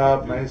packed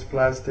up, nice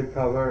plastic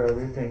cover,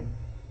 everything.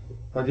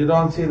 But you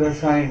don't see the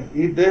sign,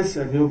 eat this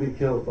and you'll be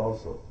killed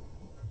also.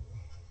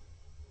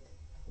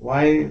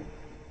 Why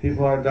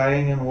people are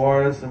dying in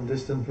wars in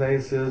distant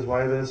places,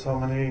 why there's so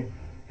many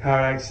car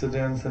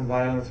accidents and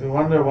violence, we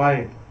wonder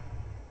why.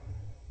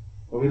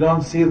 But we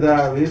don't see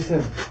the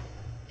reason.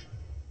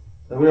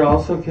 That we're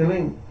also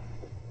killing.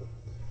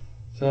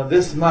 So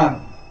this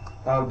month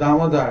of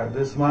Damodar,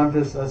 this month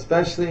is,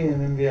 especially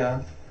in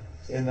India,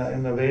 in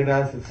the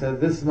Vedas, it says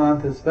this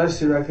month is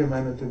especially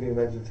recommended to be a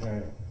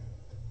vegetarian.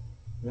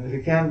 I mean, if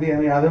it can't be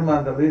any other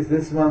month, at least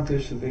this month you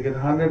should get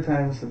 100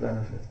 times the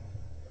benefit.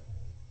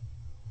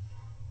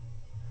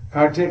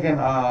 Kartik and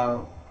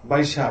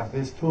Vaishak,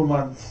 these 2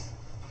 months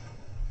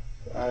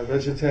are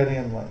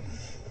vegetarian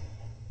months.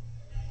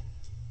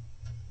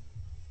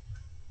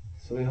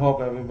 So we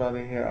hope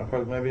everybody here, of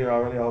course maybe you're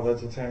already all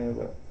vegetarian,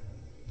 but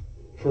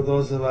for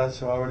those of us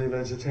who are already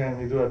vegetarian,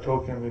 we do a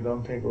token, we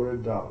don't take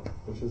urad dal,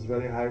 which is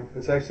very high,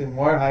 it's actually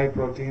more high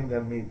protein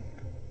than meat.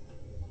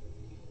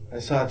 I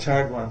saw a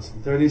chart once,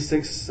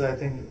 36, I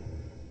think,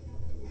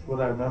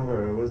 what I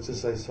remember, it was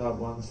just I saw it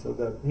once, so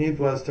that meat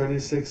was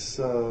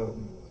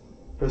 36%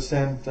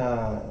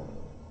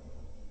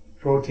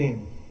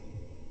 protein,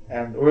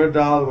 and urad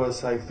dal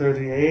was like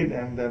 38,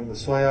 and then the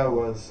soya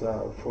was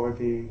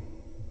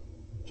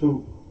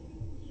 42,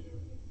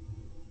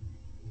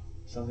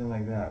 something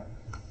like that.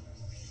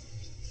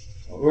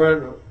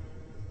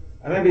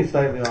 I may be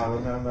slightly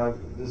off, I'm not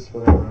just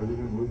whatever,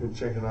 we could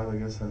check it out I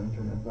guess on the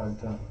internet, but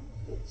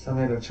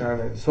somebody had a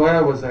chart.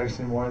 Soya was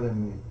actually more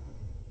than meat.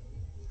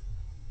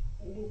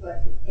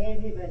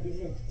 Everybody's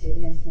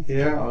vegetarian.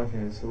 Yeah,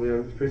 okay, so we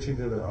are preaching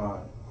to the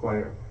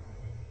choir.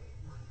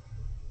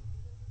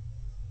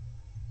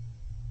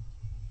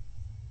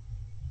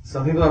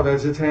 Some people are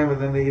vegetarian, but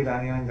then they eat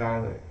onion and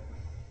garlic,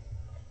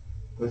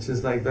 which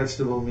is like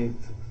vegetable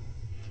meat.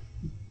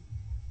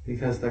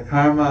 Because the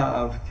karma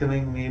of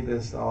killing meat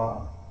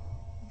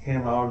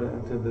came out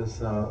into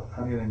this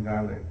onion and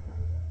garlic.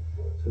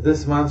 So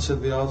this month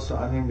should be also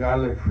onion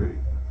garlic free.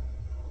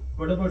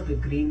 What about the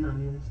green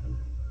onions?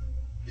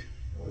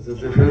 Is it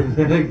different?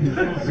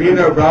 Green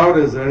or brown,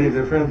 is there any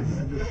difference?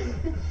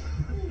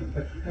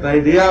 The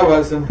idea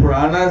was in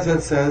Puranas,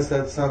 it says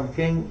that some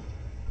king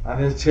on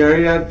his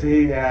chariot,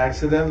 he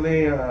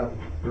accidentally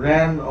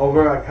ran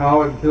over a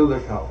cow and killed a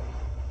cow.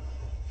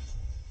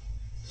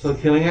 So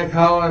killing a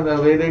cow in the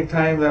Vedic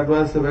time, that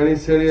was a very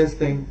serious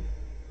thing.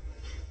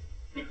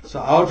 So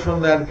out from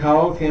that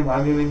cow came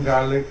onion and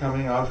garlic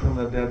coming out from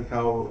the dead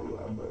cow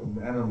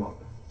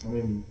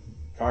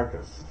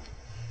carcass.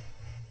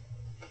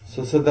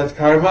 So that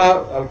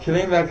karma of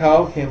killing the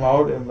cow came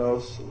out in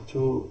those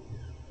 2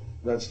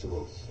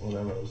 vegetables,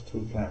 whatever, those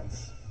 2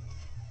 plants.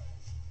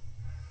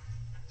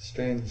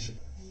 Strange.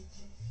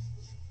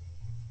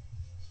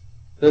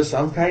 There's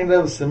some kind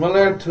of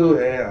similar to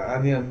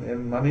onion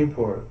in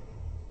Manipur.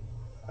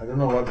 I don't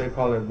know what they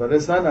call it, but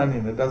it's not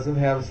onion. It doesn't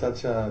have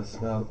such a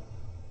smell.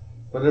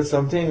 But it's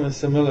something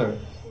similar.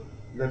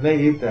 then they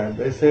eat that.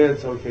 They say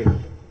it's okay.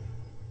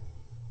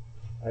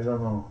 I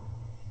don't know,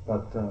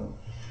 but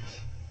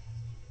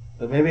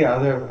maybe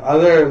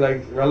other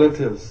like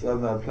relatives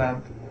on the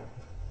plant.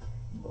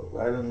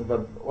 I don't know,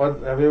 but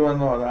what everyone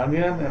knows,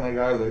 onion and a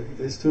garlic.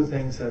 These two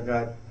things have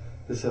got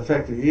this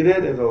effect. You eat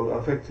it, it'll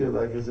affect you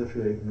like as if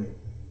you ate meat.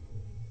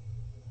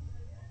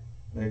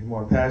 Make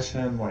more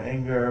passion, more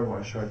anger,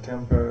 more short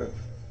temper,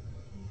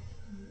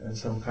 and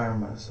some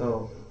karma.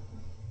 So,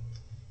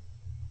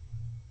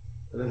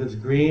 but if it's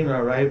green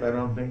or ripe, I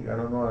don't think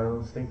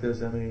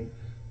there's any.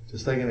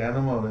 Just like an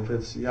animal, if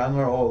it's young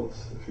or old,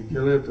 if you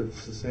kill it,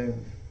 it's the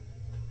same.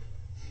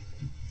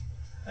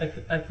 I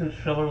feel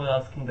Shravan was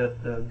asking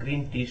that the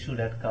green tissue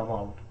that come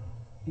out,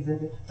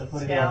 isn't it?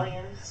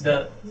 Scallions.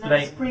 The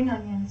Not spring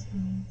onions.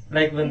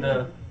 like when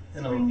the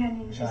Spring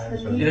onions is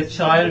the the leaves.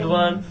 child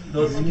one,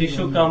 those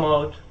tissue come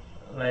out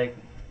like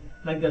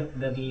the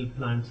little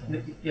plants.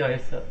 yeah,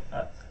 it's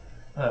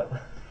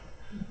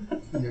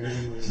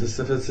It's just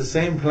if it's the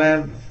same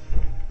plant,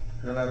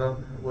 then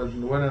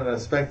wouldn't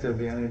expect there to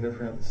be any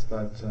difference.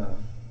 But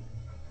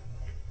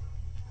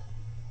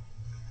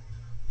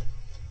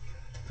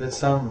if it's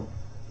some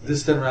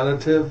distant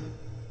relative,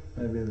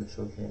 maybe it's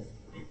okay.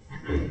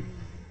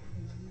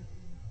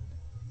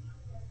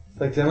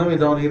 Like generally we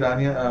don't eat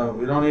onion,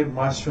 we don't eat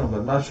mushroom,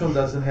 but mushroom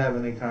doesn't have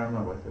any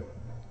karma with it.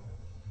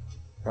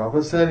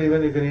 Prabhupada said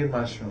even you can eat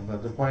mushroom,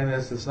 but the point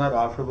is it's not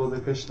offerable to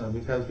Krishna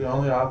because we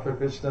only offer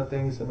Krishna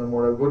things in the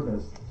mode of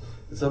goodness.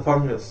 It's a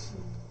fungus.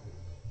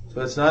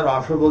 So it's not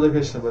offerable to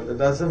Krishna, but it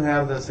doesn't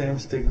have the same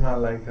stigma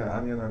like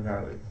onion or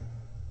garlic.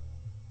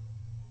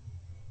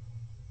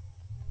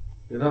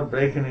 You don't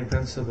break any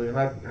principle, you're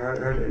not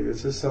hurting,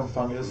 it's just some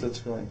fungus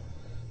that's growing.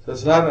 So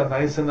it's not a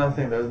nice enough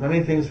thing. There's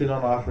many things we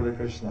don't offer to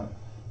Krishna,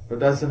 but it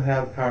doesn't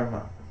have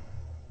karma.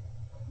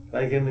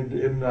 Like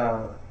in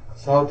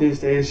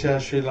Southeast Asia,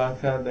 Sri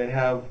Lanka, they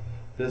have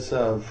this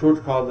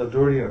fruit called the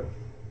durian.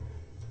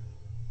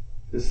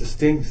 This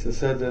stinks. They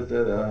said that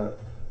it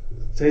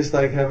tastes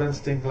like heaven,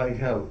 stinks like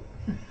hell.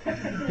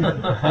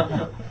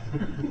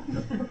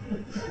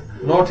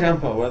 No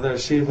temple, whether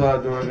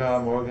Shiva, Durga,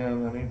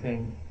 Morgan,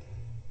 anything,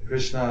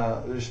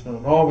 Krishna, Vishnu,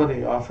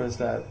 nobody offers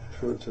that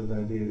fruit to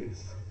their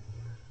deities.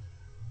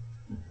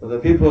 But the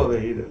people,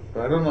 they eat it.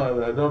 But I don't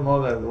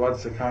know that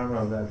what's the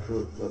karma of that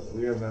fruit, but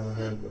we have never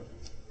heard of it.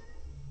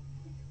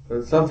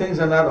 But some things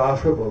are not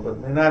offerable, but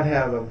may not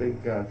have a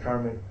big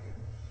karmic.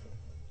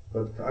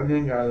 But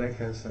onion garlic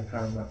has a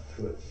karma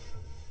to it.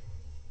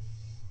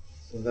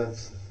 So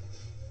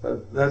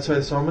that's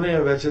why so many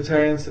are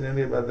vegetarians in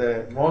India, but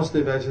the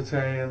mostly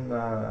vegetarian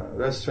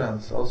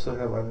restaurants also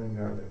have onion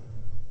garlic.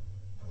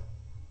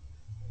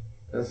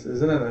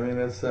 Isn't it? I mean,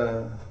 it's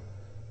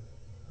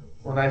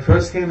when I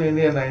first came to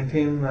India in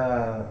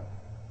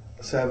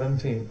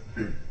 1917,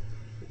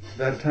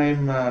 that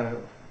time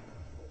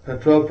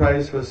petrol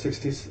price was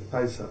 60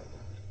 paisa.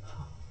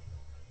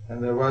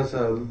 And there was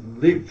a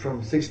leap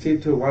from 60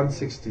 to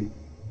 160.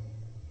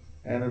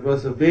 And it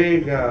was a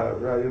big, I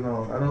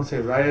don't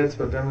say riots,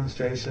 but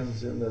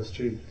demonstrations in the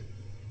street.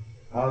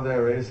 How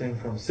they're raising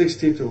from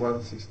 60 to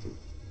 160.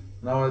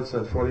 Now it's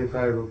at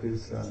 45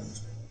 rupees,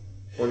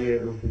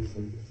 48 rupees.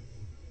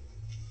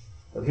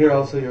 But here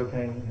also you're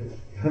paying,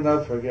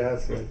 not for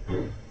gas. Like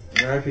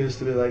America used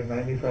to be like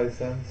 95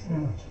 cents.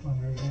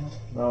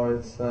 Now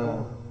it's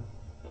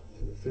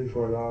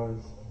 $3-4.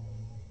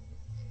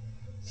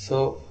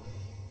 So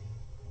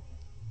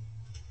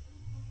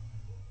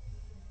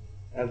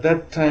at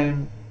that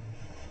time,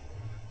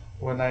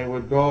 when I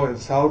would go in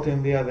South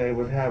India, they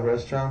would have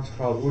restaurants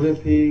called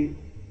Udupi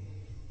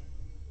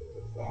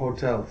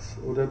hotels,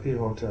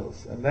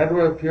 and that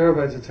were pure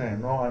vegetarian,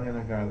 no onion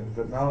or garlic.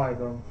 But now I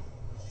don't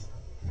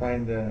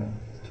find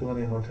too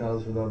many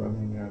hotels without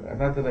onion and garlic.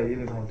 Not that I eat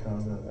in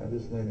hotels, I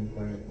just made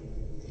inquiry.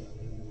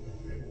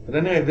 But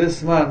anyway,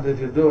 this month, if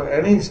you do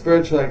any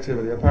spiritual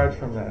activity apart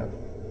from that,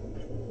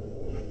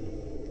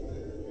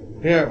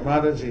 here,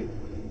 Mataji,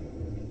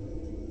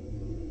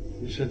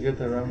 you should get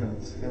the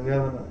remnants. Can we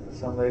have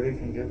some lady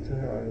can get to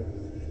her?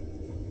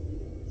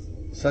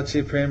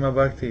 Sachi Prema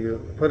Bhakti, you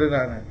put it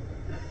on her.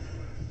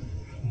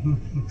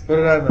 Put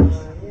it on them.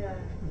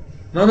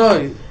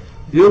 No,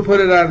 you put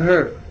it on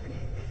her.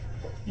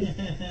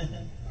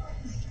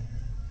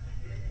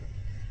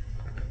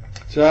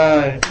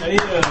 Jai.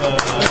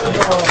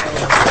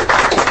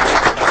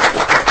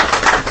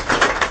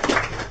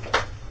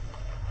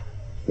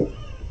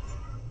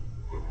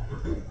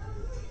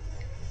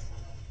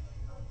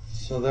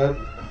 So that,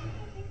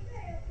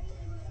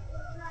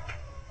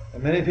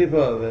 and many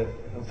people,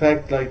 in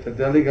fact, like the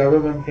Delhi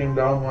government came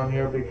down one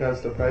year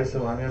because the price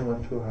of onion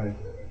went too high.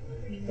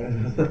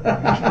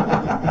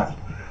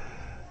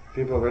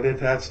 People are very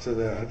attached to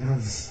their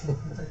onions.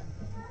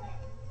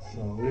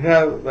 So we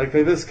have, like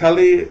this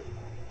Kali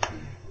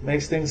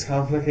makes things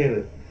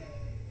complicated.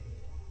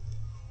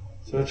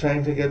 So we're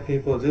trying to get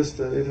people just,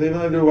 if they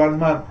only do 1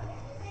 month,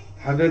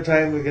 100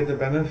 times we get the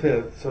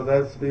benefit. So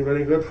that's be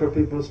very good for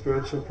people's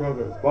spiritual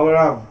progress.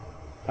 Balaram,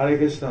 Hare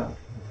Krishna.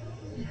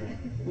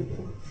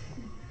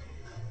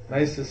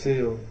 Nice to see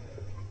you.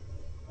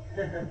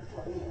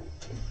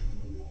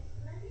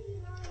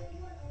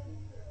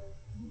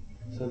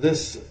 So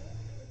this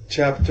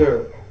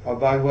chapter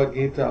of Bhagavad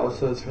Gita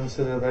also is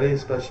considered a very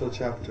special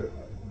chapter.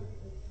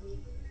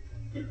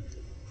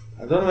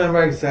 I don't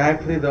remember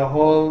exactly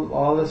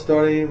all the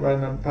story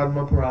in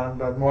Padma Puran,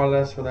 but more or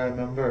less what I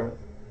remember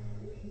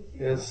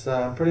is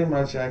pretty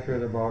much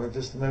accurate about it.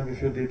 Just maybe a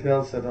few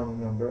details I don't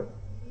remember.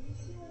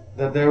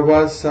 That there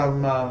was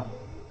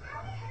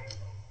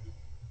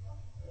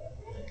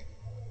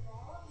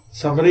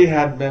somebody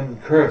had been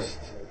cursed,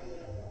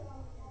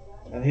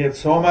 and he had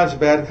so much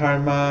bad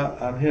karma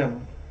on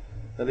him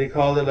that he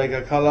called it like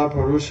a Kala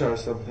Purusha or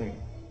something.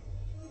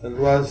 It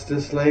was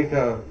just like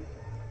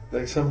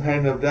some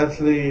kind of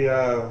deathly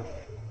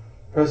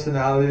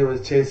personality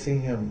was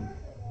chasing him.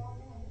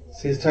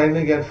 So he's trying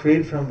to get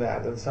freed from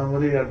that, and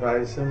somebody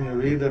advised him, you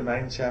read the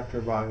 9th chapter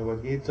of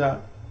Bhagavad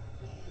Gita,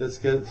 this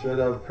gets rid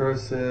of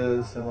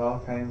curses and all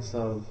kinds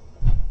of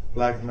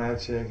black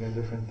magic and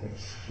different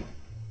things.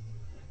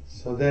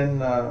 So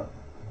then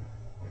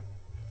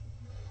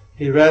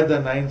he read the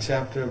 9th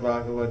chapter of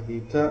Bhagavad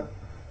Gita,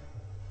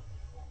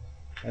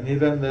 and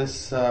even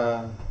this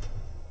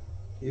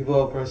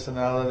evil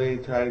personality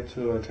tried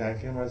to attack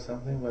him or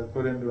something, but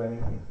couldn't do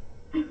anything.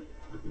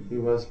 He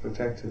was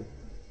protected.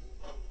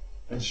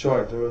 In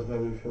short, there was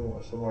maybe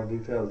some more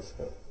details.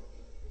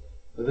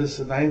 But this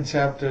 9th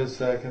chapter is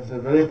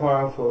considered very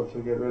powerful to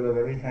get rid of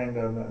any kind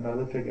of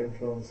analytic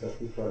influence that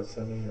people are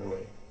sending your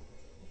way,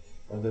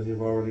 or that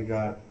you've already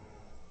got.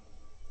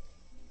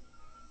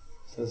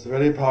 So it's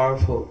very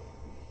powerful,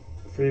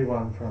 free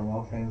one from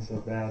all kinds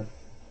of bad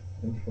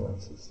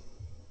influences.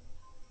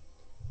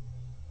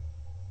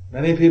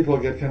 Many people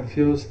get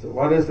confused,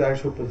 what is the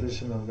actual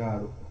position of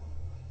God?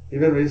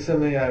 Even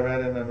recently I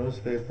read in a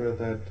newspaper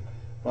that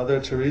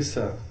Mother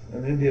Teresa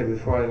in India,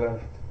 before I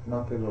left a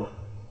month ago,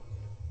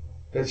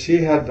 that she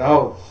had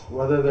doubts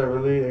whether there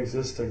really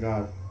exists a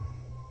God.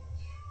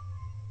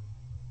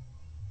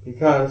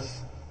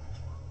 Because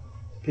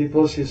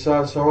she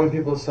saw so many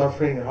people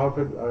suffering, and how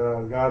could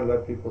God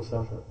let people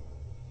suffer?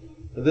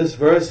 So this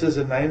verse is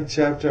the 9th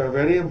chapter,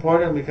 very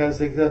important because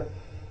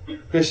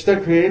Krishna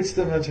creates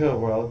the material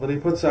world, but he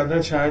puts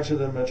under charge of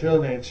the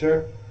material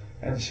nature,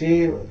 and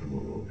she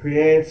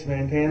creates,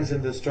 maintains,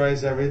 and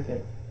destroys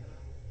everything.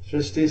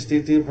 Srishti,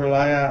 Sthiti,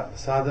 Pralaya,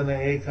 Sadhana,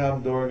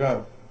 Ekam,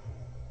 Durga.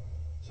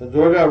 So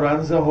Durga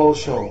runs the whole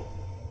show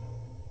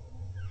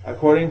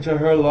according to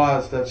her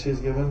laws that she's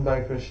given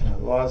by Krishna.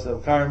 Laws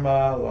of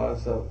karma,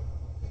 So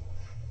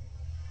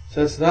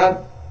it's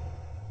not...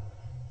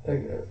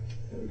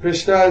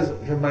 Krishna is,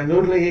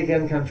 minutely he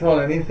can control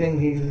anything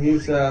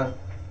he's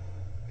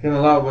can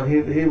allow, but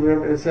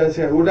it says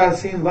here,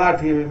 Udasin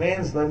Bhat, he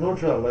remains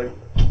neutral, like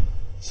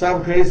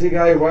some crazy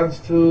guy wants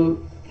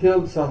to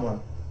kill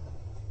someone.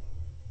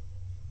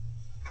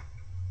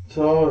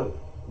 So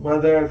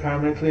whether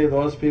karmically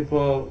those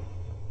people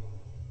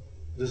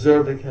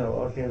deserve to kill,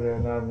 okay, they're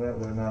not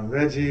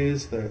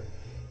Reggies, they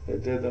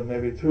did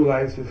maybe 2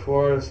 lives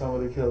before,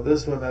 somebody killed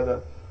this one,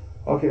 that.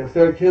 Okay, if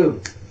they're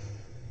killed,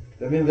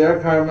 that means their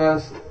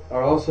karmas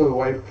are also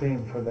wiped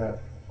clean for that.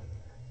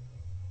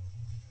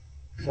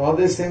 So all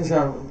these things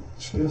are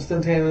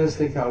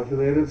instantaneously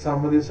calculated.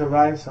 Somebody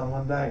survives,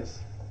 someone dies.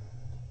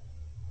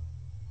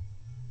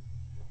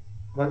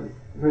 But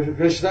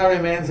Krishna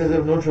remains as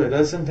if neutral. It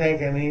doesn't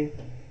take any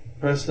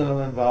personal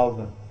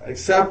involvement,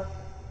 except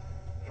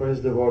for his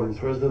devotees.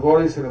 For his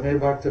devotees, Rame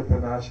Bhakta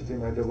Pranashati,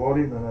 my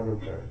devotee will never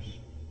perish.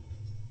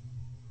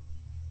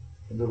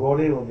 The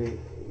devotee will be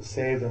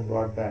saved and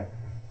brought back.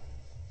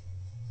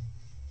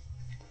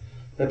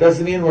 That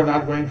doesn't mean we're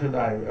not going to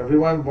die.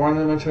 Everyone born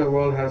in the material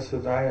world has to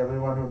die.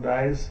 Everyone who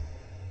dies,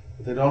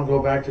 if they don't go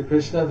back to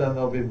Krishna, then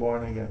they'll be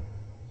born again.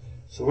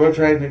 So we're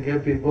trying to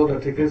give people the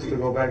tickets to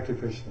go back to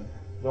Krishna.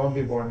 Don't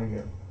be born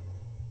again.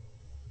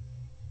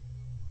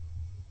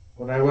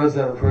 When I was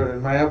in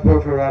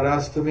Mayapur for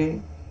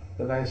Radhastami,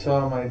 then I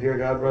saw my dear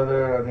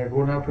godbrother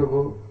Nirguna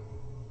Prabhu.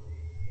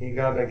 He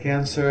got a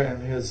cancer in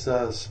his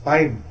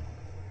spine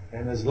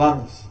and his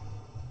lungs.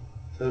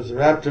 So it was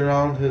wrapped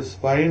around his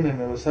spine, and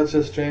it was such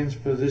a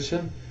strange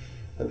position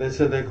that they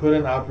said they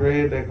couldn't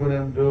operate, they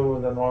couldn't do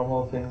the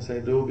normal things they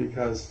do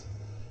because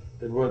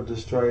it would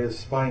destroy his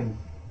spine.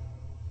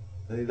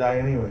 And he'd die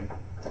anyway,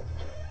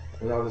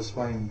 without his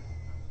spine.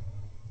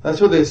 That's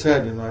what they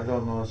said, I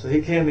don't know. So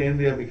he came to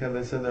India because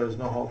they said there was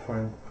no hope for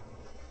him.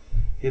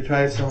 He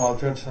tried some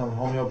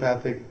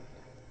homeopathic,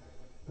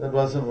 that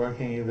wasn't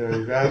working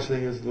either.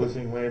 Gradually he was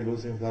losing weight,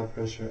 losing blood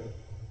pressure.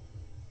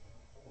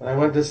 When I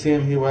went to see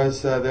him, he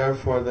was there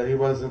for that. He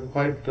wasn't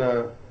quite.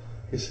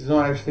 He said, "No,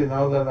 actually,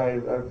 now that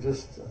I've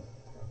just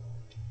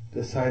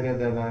decided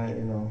that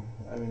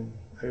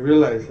I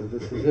realize that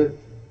this is it."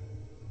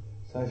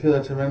 So I feel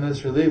a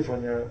tremendous relief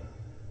when you're,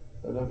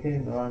 okay,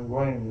 now I'm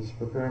going, just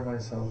preparing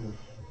myself.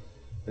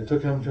 They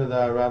took him to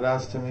the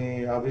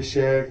Radhastami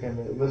Abhishek,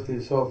 and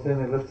he's so thin,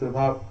 they lifted him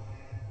up,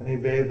 and he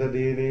bathed the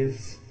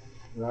deities,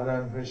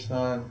 Radha and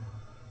Krishna, and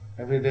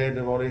every day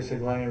devotees are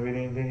going and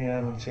reading to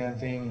him and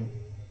chanting.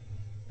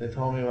 They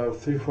told me about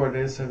 3-4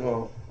 days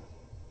ago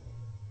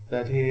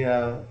that he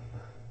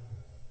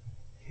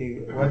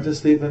went to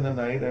sleep in the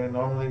night. I mean,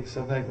 normally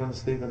sometimes he wouldn't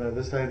sleep, and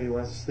this night he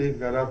went to sleep,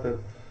 got up in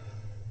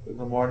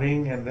the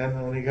morning, and then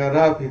when he got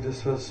up, he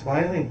just was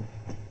smiling.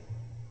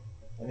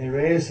 And he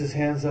raised his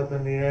hands up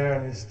in the air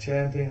and he's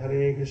chanting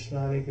Hare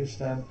Krishna, Hare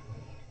Krishna. And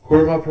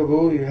Kurma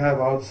Prabhu, you have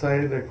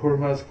outside the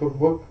Kurma's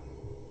cookbook.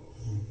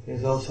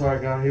 He's also our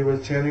guy. He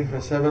was chanting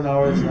for 7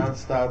 hours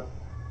non-stop.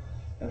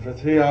 And for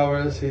 3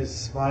 hours he's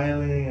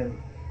smiling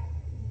and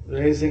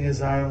raising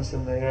his arms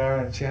in the air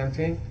and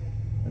chanting.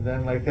 And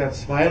then like that,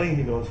 smiling,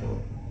 he goes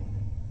away.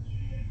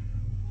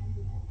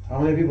 How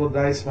many people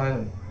die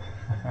smiling?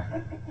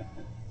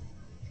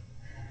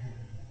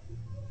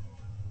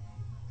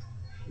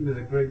 He was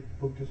a great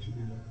book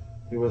distributor.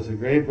 He was a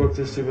great book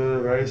distributor,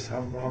 very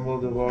humble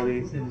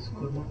devotee. His name is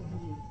Kurma.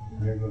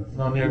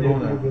 No,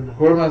 Nirguna.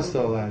 Kurma's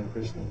still alive,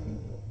 Krishna.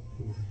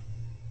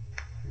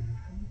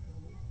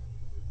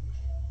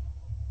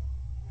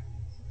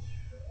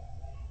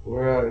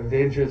 We're an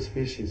endangered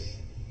species.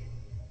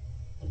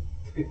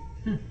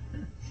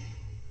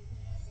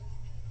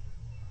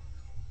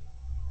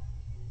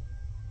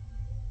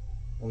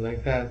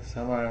 Like that,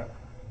 some are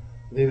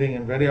living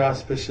in very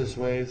auspicious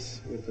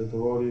ways with the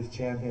devotees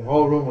chanting. The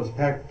whole room was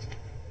packed.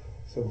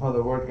 Somehow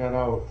the word got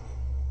out.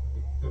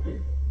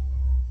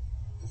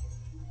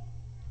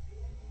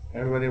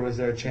 Everybody was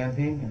there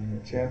chanting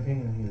and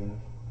chanting and he left.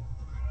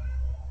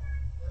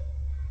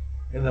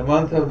 In the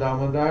month of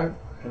Damodar,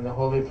 in the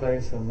holy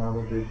place of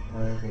Navadvip,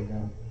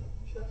 Mayapur.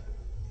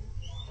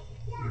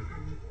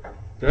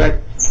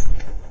 Direct.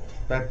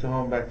 Back to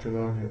home, back to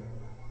Godhead.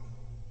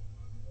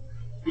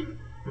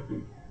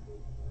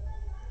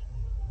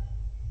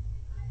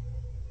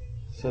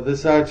 So this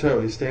is our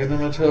choice. We stay in the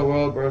material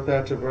world, birth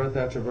after birth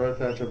after birth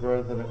after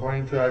birth, and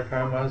according to our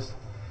karmas,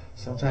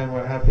 sometimes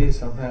we're happy,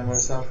 sometimes we're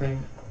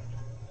suffering.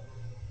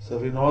 So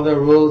if we know the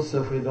rules,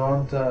 if we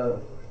don't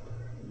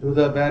do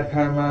the bad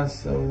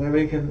karmas,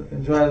 maybe we can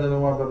enjoy a little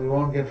more, but we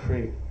won't get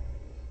free.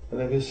 But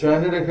if you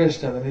surrender to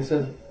Krishna, then he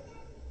says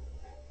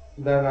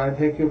that I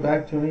take you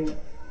back to me.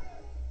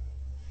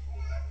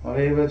 I'll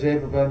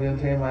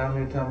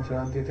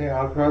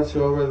cross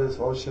you over this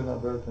ocean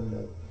of birth and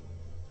death.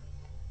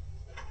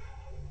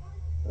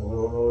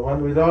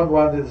 We don't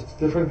want these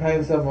different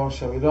kinds of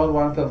moksha. We don't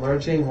want the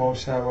merging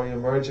moksha where you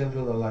merge into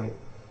the light.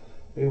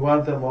 We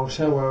want the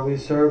moksha where we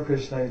serve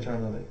Krishna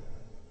eternally.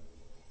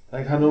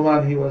 Like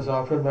Hanuman, he was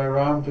offered by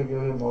Ram to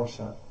give him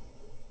moksha.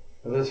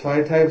 But there's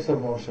 5 types of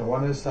moksha.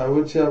 One is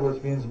Sauchya,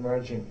 which means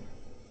merging.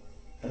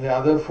 And the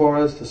other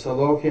 4 is the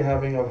Salokya,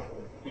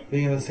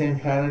 being in the same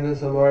planet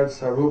as the Lord,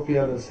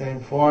 Sarupya, the same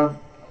form,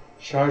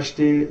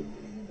 Sharshti,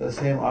 the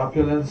same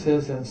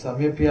opulences, and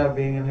Samipya,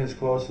 being in his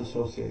close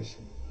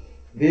association.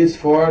 These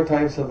 4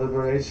 types of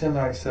liberation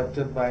are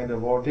accepted by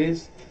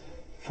devotees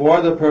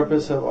for the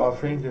purpose of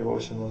offering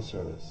devotional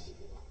service.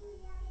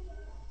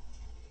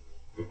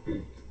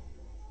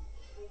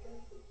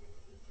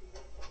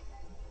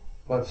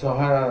 But so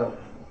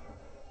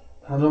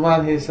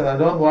Hanuman, he said, I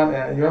don't want,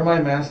 you're my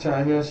master,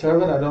 I'm your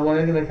servant, I don't want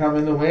anything to come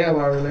in the way of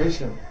our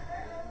relation.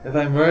 If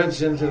I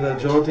merge into the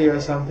Jyoti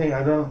or something,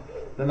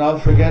 then I'll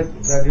forget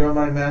that you're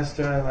my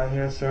master and I'm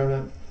your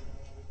servant.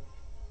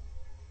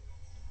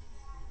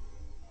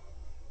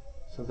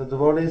 So the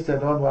devotees, they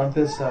don't want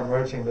this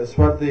merging. That's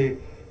what in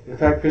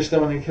fact,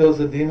 Krishna, when he kills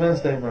the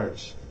demons, they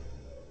merge.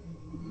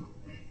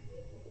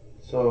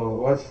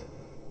 So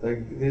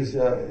these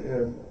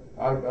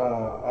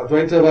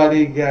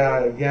Advaitavadi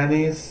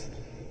Gyanis,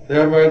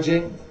 they're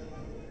merging,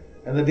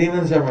 and the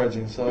demons are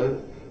merging. So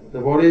the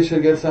devotees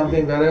should get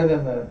something better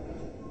than that.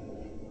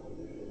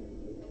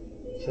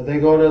 So they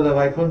go to the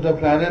Vaikuntha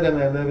planet and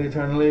they live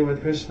eternally with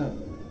Krishna.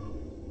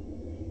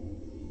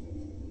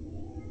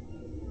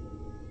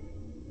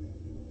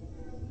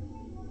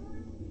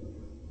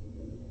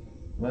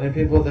 Many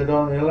people, they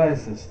don't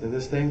realize this. They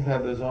just think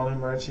that there's only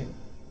merging.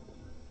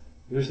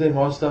 Usually in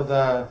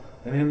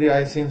India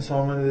I've seen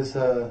so many these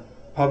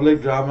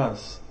public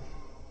dramas.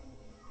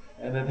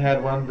 And it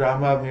had one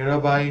drama of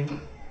Mirabai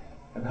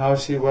and how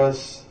she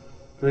was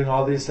doing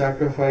all these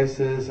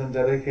sacrifices and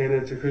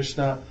dedicated to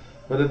Krishna.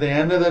 But at the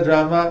end of the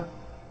drama,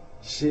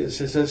 she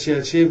said she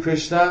achieved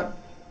Krishna,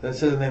 then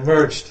said they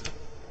merged.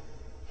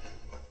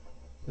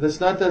 That's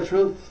not the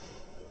truth.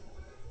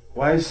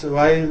 Why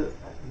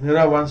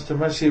Mira wants to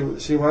merge?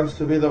 She wants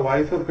to be the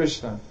wife of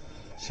Krishna.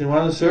 She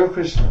wants to serve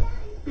Krishna.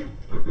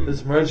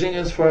 This merging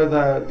is for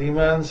the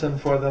demons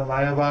and for the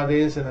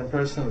Mayavadis and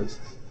impersonalists.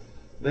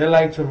 They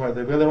like to merge.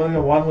 They really want to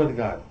be one with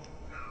God.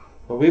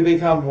 But we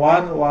become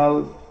one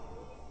while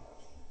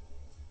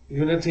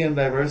unity and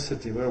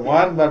diversity. We're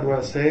one, but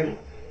we're same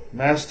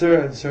master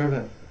and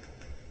servant.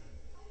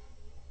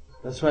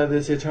 That's why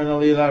this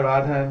eternal Leela,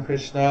 Radha and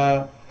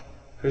Krishna,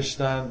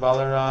 Krishna and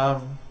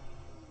Balaram,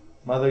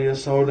 Mother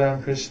Yasoda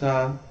and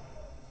Krishna.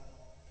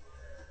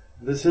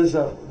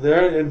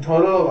 They're in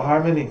total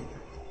harmony,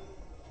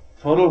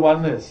 total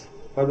oneness,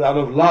 but out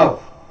of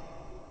love.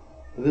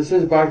 This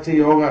is Bhakti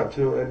Yoga,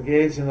 to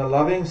engage in the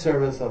loving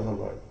service of the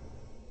Lord.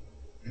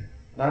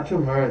 Not to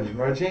merge.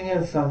 Merging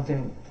is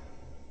something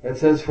It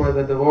says, for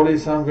the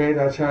devotees, some great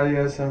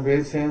acharyas, some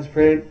great saints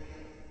prayed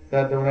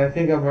that when I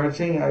think of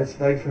merging, it's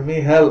like for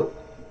me hell.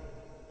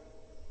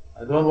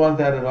 I don't want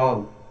that at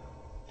all.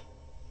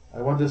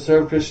 I want to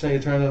serve Krishna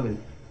eternally.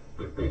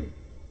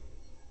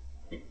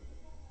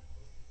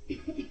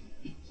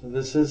 So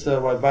this is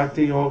what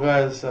Bhakti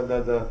Yoga is.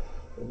 The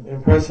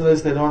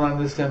impersonalists, they don't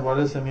understand what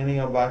is the meaning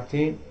of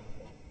Bhakti.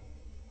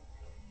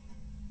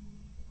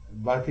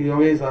 Bhakti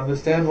Yogis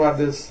understand what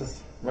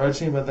is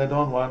merging, but they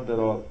don't want it at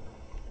all.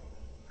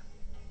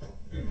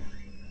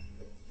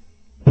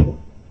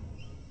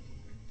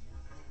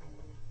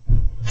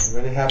 I'm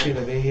very happy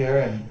to be here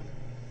in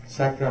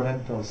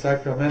Sacramento.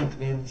 Sacrament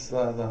means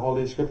the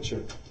Holy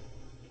Scripture.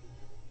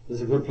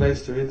 It's a good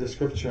place to read the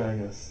Scripture, I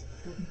guess.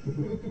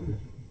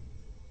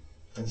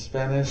 In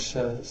Spanish,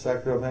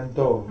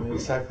 Sacramento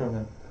means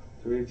sacrament.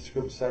 To read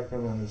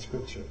sacrament is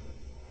Scripture.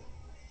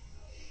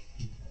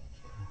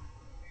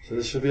 So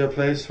this should be a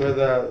place where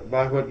the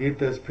Bhagavad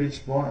Gita is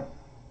preached more.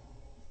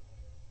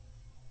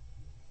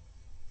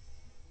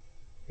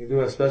 We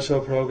do a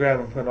special program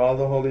and put all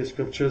the holy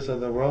scriptures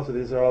of the world. So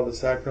these are all the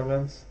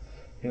sacraments: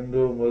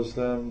 Hindu,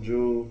 Muslim,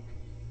 Jew,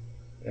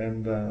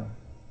 and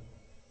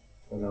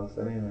what else?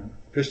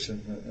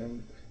 Christian.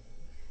 And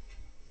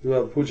do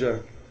a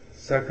puja,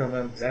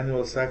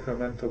 annual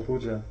sacramental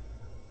puja.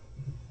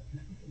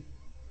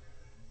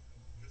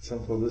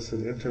 Some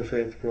publicity,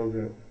 interfaith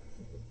program.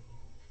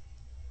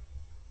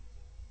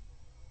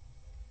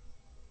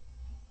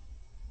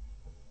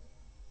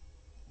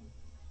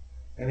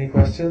 Any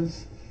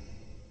questions?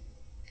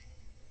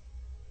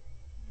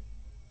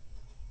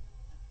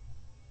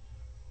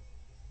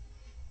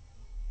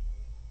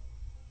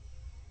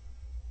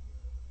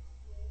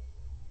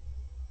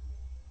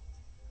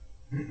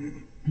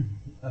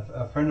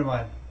 A friend of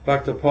mine.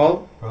 Dr.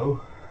 Paul?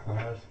 Oh,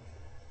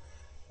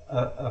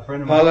 a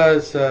friend of mine. Pala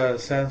is a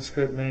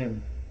Sanskrit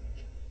name.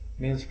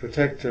 Means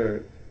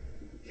protector,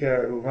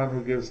 care, one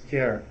who gives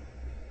care.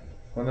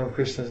 One of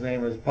Krishna's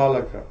name is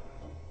Palaka.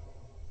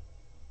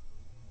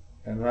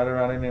 And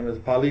Radharani's name is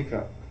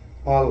Palika.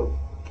 Pal.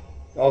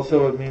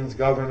 Also it means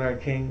governor,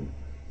 king,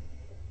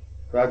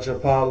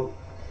 Rajapal.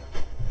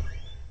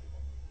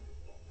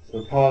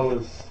 So Paul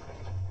is,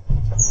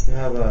 you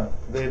have a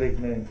Vedic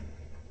name.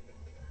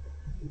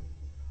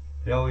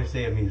 They always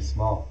say it means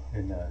small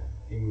in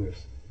English.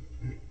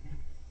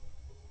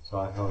 So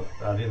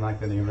I didn't like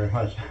the name very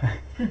much.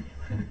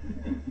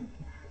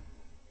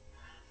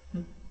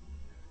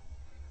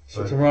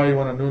 So tomorrow you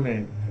want a new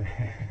name.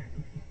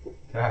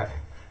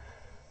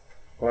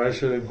 Or I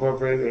should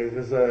incorporate it,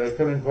 because I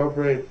can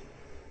incorporate,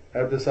 I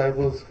have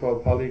disciples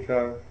called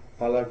Palika,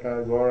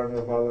 Palaka,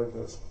 Gauranga,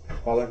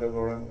 Palaka,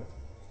 Gauranga.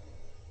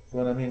 You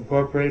want me to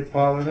incorporate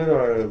Paul in it,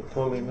 or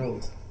totally new?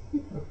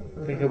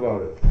 Think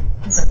about it.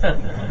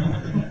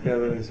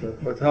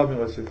 But tell me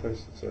what's your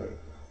question, sorry.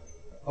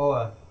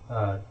 Oh,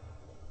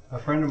 a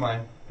friend of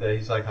mine, that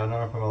he's like, I've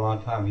known him from a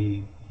long time,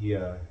 he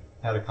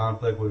had a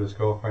conflict with his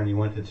girlfriend, he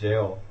went to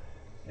jail,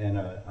 and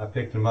I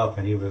picked him up,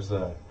 and he was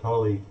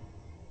totally,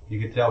 you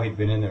could tell he'd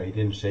been in there. He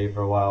didn't shave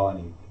for a while, and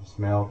he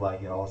smelled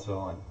like it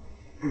also.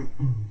 And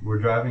we're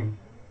driving,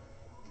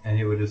 and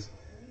he would just,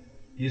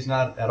 he's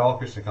not at all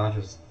Krishna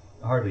conscious,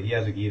 hardly. He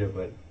has a Gita,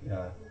 but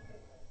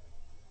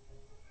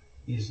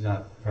he's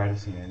not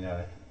practicing.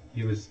 And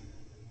he was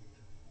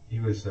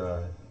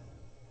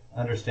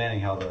understanding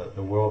how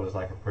the world is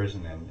like a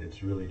prison, and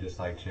it's really just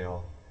like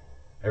jail.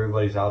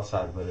 Everybody's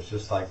outside, but it's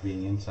just like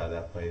being inside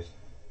that place.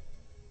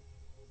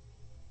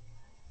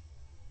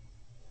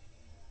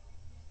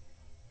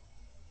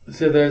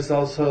 See, there's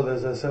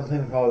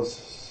something called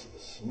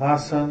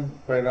smasan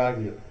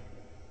vairagya.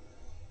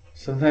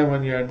 Sometimes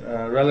when you're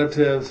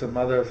relatives, a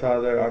mother,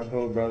 father,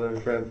 uncle, brother,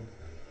 friend,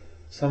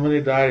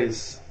 somebody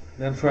dies,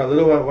 then for a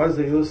little while, what's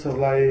the use of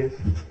life?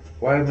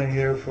 Why am I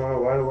here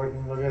for? Why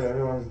working? Look at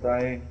everyone's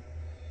dying.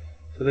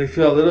 So they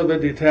feel a little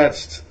bit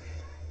detached.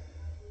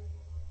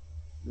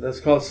 That's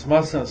called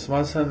smasan.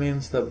 Smasan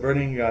means the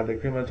burning yard, the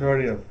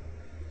crematorium.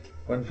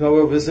 When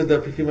people visit the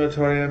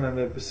crematorium and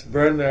they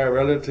burn their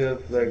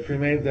relative, they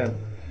cremate them,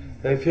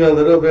 they feel a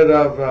little bit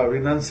of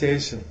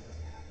renunciation.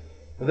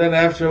 But then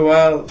after a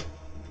while,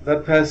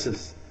 that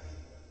passes.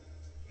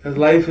 Because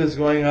life is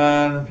going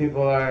on and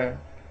people are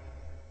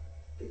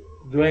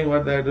doing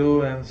what they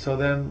do, and so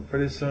then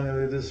pretty soon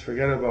they just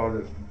forget about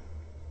it.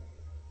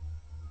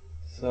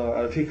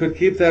 So if he could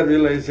keep that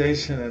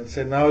realization and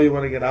say, now you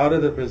want to get out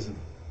of the prison,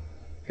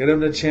 get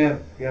him to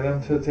chant, get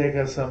him to take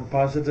some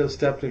positive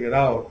step to get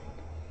out.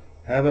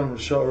 Have him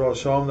show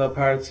him the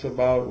parts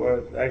about where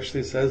it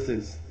actually says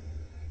this,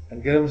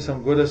 and get him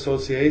some good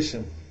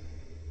association.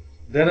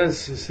 Then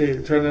it's, you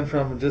see, turning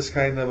from just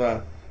kind of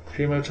a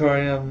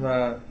crematorium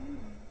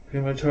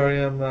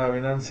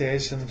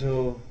renunciation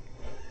to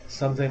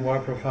something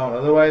more profound.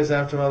 Otherwise,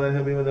 after a while, then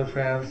he'll be with the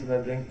friends and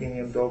they're drinking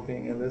and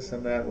doping and this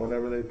and that,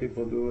 whatever they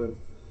people do,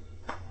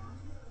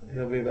 and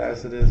he'll be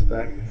as it is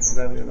back.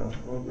 Then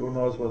who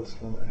knows what's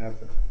going to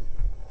happen.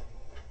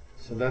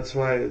 So that's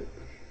why.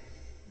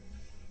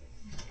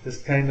 This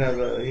kind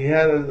of, he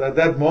had at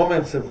that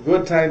moment a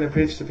good time to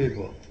preach to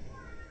people.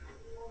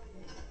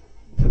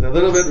 a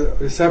little bit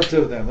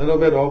receptive then, a little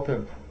bit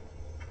open.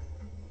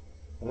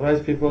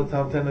 Otherwise people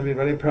tend to be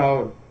very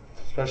proud,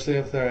 especially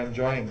if they're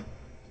enjoying.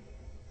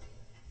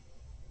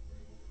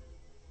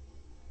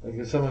 Like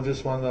if someone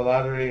just won the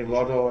lottery,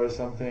 lotto or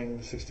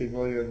something, 60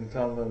 million, you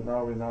tell them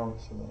now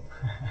renounce,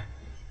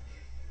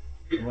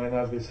 You might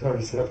not be so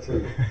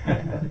receptive.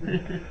 But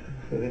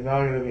they're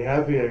now going to be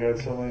happy I got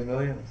so many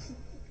millions.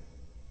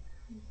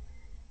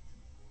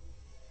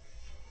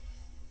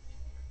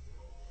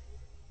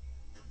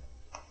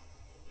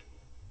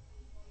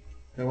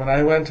 And when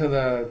I went to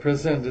the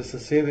prison just to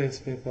see these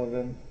people,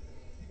 then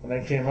when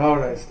I came out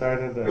I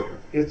started to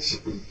itch.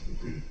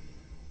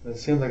 It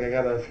seemed like I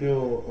got a few,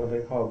 what they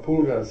call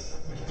pulgas,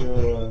 a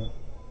few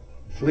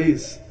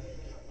fleas.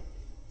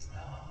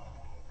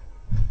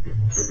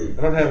 I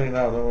don't have any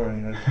now, don't worry.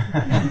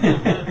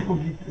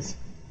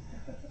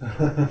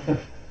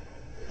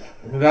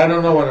 I mean, I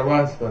don't know what it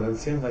was, but it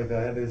seemed like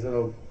I had these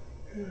little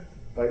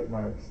bite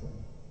marks.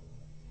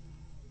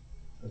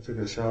 I took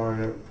a shower,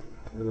 got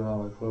rid of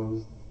all the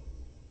clothes.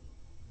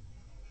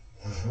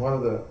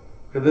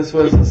 Because this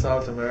was a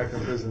South American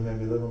prison,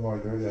 maybe a little more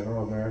dirty. I don't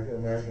know,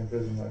 American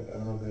prison, I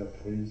don't know if they have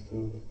fleas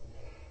too.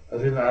 I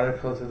was reading an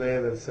article today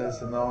that says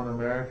that now in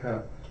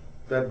America,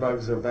 bed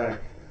bugs are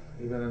back.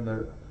 Even in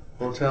the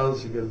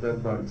hotels you get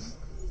bed bugs.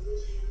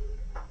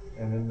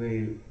 And in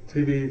the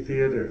TV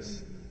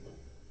theaters,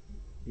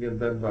 you get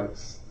bed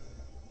bugs.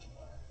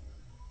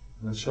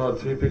 And it showed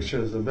 3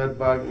 pictures, a bed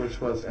bug which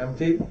was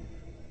empty,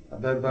 a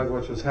bed bug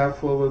which was half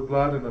full with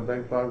blood, and a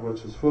bed bug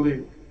which was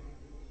fully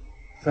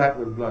fat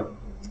with blood.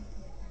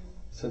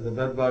 So the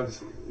bed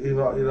bugs eat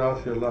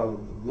off your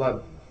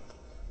blood,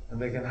 and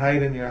they can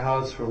hide in your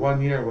house for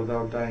 1 year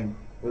without dying,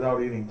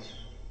 without eating.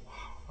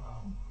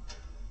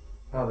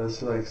 Wow,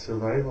 that's like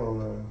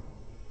survival.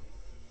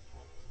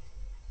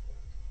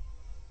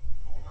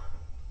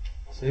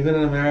 So even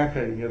in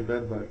America you get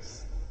bed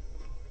bugs.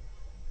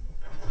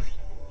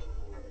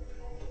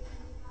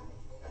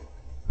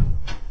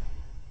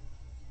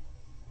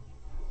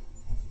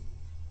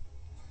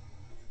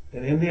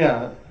 In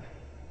India,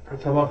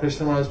 Tamal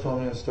Krishna Maharaj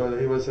told me a story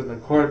that he was in the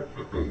court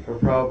for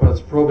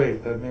Prabhupada's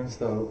probate. That means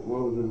the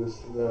will,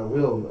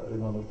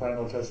 the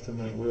final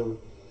testament will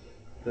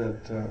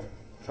that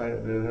they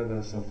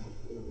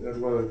had to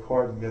go to the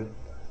court and get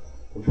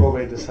the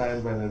probate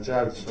decided by the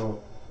judge.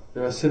 So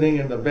they were sitting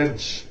in the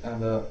bench,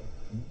 and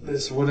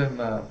this wooden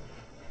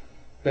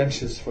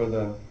benches for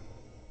the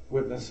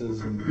witnesses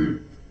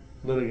and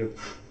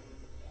litigants,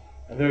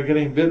 and they were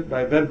getting bit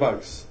by bed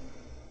bugs.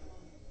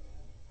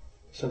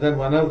 So then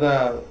one of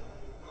the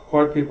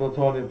court people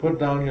told him, put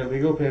down your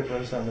legal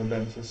papers on the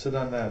bench and sit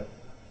on that.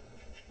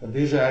 But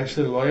these are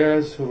actually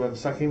lawyers who were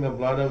sucking the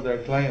blood of their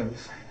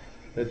clients.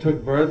 They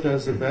took birth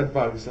as the bed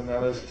bugs, and now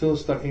they're still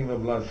sucking the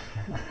blood.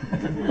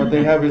 But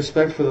they have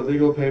respect for the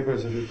legal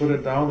papers. If you put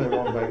it down, they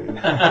won't bite you.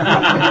 Well,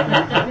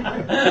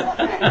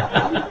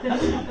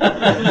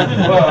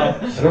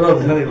 I don't know if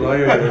there's any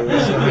lawyer here.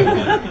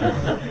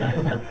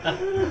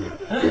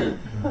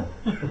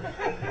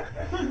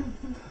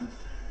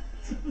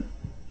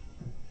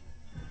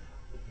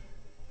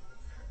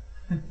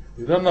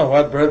 You don't know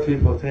what birth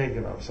people take,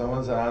 If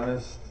someone's an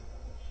honest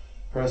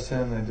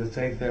person, they just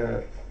take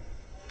their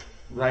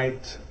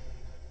right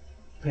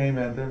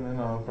payment, and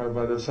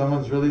but if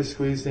someone's really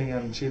squeezing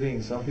and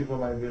cheating, some people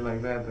might be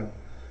like that,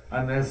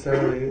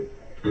 unnecessarily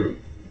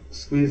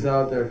squeeze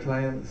out their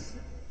clients.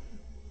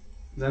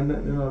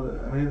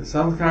 Then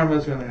some karma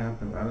is going to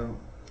happen.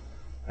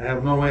 I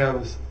have no way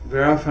of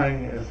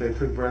verifying if they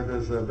took birth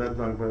as a bed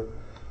bug, but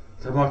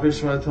Tamal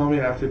Krishna told me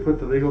after he put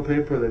the legal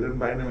paper, they didn't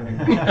bite him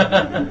anymore.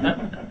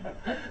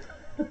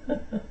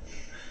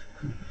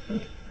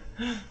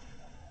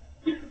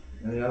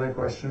 Any other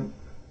question?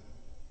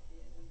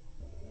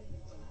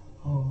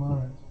 Oh,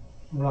 Maharaj.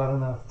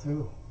 Radhanath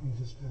too. He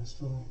just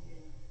passed away.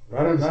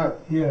 Radhanath?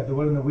 Yeah, the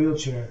one in the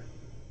wheelchair.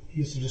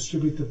 He used to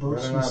distribute the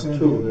books from San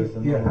Diego. There's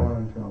another one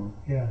in town.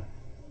 Yeah.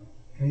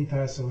 And he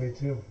passed away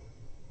too.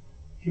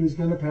 He was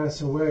going to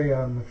pass away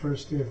on the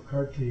first day of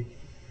Kartik.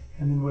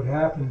 And then what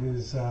happened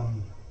is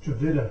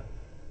Dravida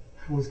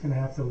was going to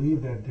have to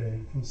leave that day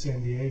from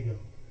San Diego.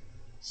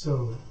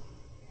 So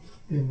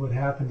then what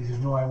happened, he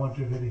said, no, I want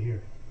Dravida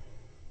here.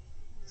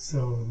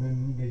 So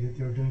then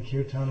they were doing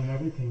kirtan and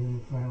everything,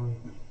 and finally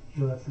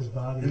he left his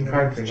body. In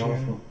Kartik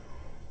also?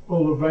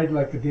 Oh, right,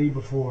 like the day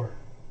before.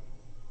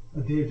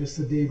 Just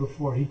the day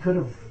before. He could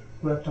have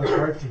left on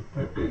Kartik,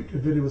 but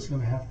Dravida was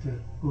going to have to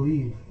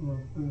leave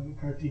the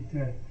Kartik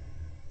day.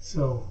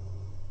 So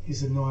he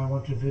said, no, I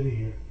want Dravida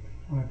here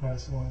when I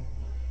pass away.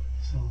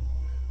 So,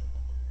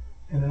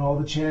 and then all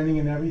the chanting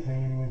and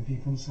everything, and he went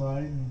deep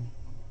inside and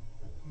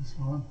it was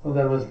gone. Well,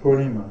 that was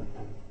Purnima.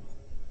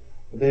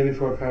 The day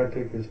before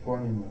Kartik is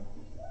Purnima.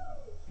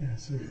 Yeah,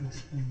 so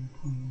that's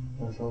Purnima.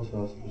 That's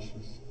also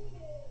auspicious.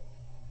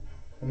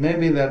 And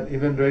maybe that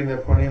even during the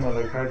Purnima,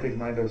 the Kartik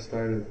might have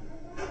started.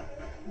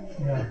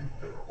 Yeah.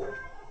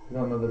 You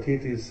don't know, the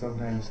titis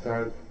sometimes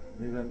start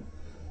even,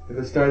 if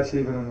it starts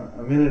even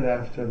a minute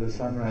after the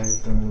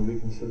sunrise, then it will be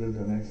considered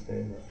the next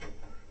day. But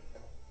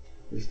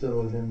you're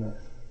still within that.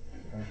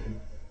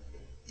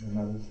 in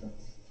another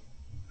sense.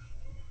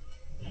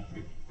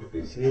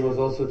 So he was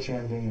also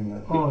chanting in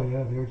that. Oh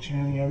yeah, they were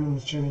chanting. Everyone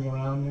was chanting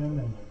around him,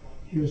 and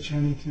he was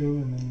chanting too.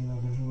 And then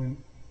then he went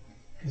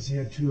because he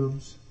had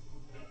tubes.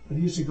 But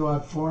he used to go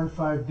out 4 and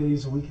 5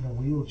 days a week in a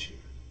wheelchair,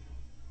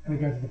 and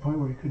it got to the point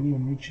where he couldn't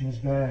even reach in his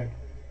bag.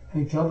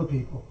 And he'd tell the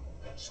people,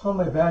 "Just go in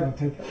my bag and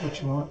take out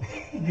what you want."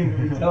 He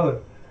didn't even tell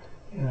it.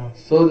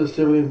 Still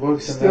distributing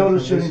books. Still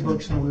distributing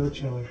books in a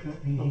wheelchair like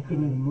that. He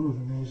couldn't even move,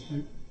 and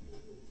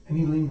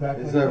he leaned back.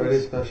 These are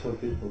very special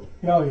people.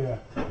 Oh yeah.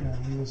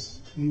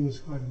 He was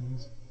quite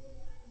amazing.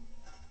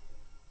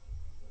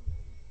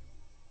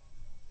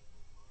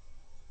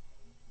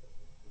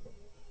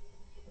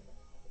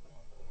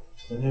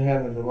 Then you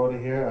had a devotee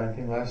here. I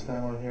think last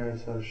time we were here I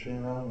saw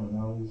Sriram, and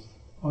now he's.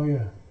 Oh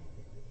yeah,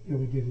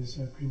 we did his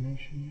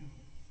cremation. Yeah.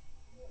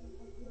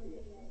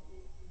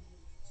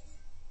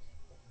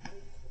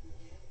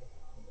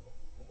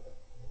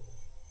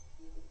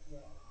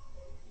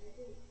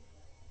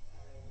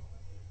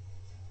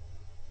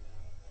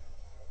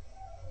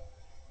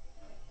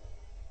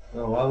 So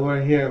while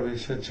we're here, we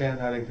should chant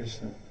Hare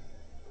Krishna.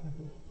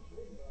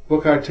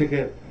 Book our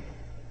ticket.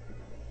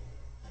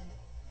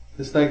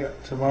 Just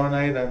like tomorrow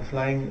night, I'm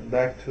flying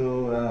back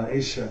to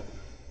Asia.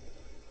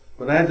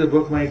 But I had to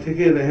book my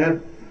ticket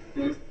ahead.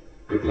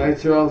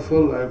 Flights are all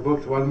full. I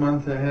booked 1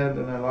 month ahead,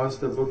 and I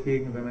lost the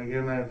booking. Then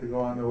again, I had to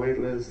go on the wait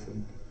list,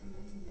 and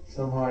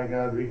somehow I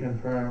got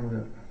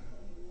reconfirmed.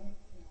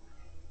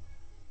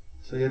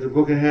 So you have to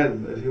book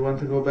ahead. If you want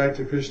to go back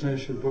to Krishna, you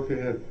should book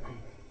ahead.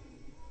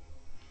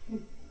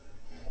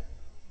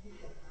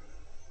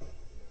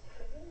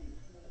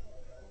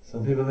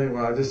 Some people think,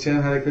 well, I just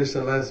chant Hare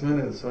Krishna last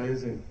minute, it's so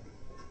easy.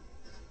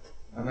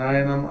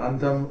 Narayanam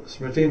Antam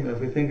Smritim. If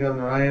we think of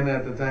Narayana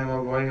at the time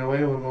of going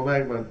away, we'll go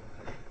back, but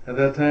at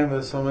that time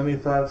there's so many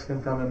thoughts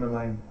can come in the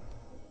mind.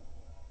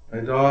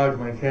 My dog,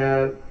 my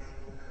cat,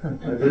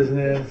 my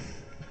business.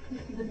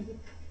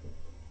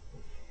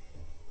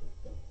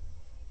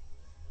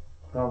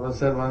 Prabhupada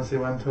said once he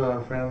went to a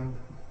friend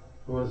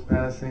who was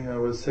passing or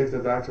was sick, the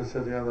doctor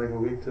said you have like a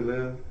week to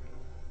live.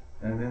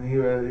 And then he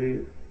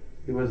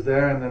was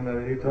there, and then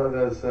he told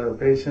us,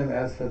 patient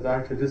asked the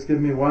doctor, just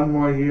give me 1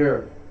 more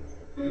year.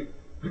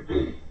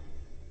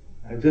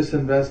 I just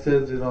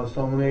invested,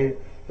 so many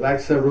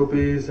lakhs of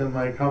rupees in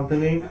my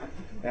company,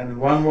 and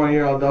 1 more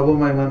year I'll double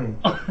my money.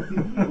 The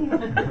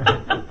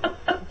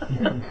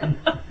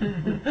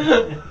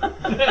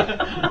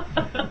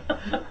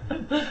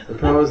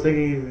Prabhupada was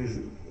thinking, he's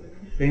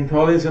being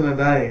told he's going to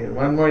die.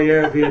 1 more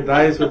year, if he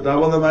dies with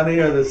double the money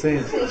or the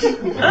same.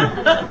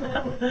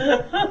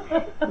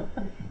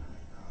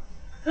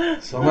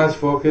 So much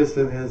focused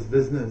in his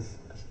business.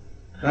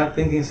 Not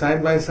thinking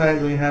side by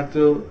side, we have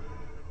to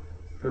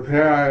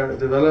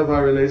develop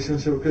our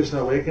relationship with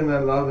Krishna, awaken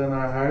that love in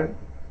our heart.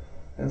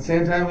 And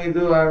same time we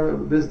do our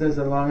business,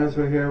 as long as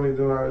we're here, we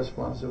do our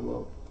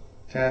responsible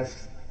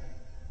tasks.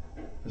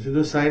 We should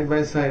do side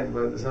by side,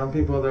 but some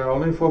people, they're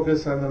only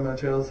focused on the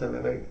material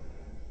side.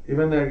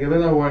 Even they're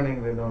given a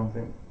warning, they don't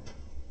think.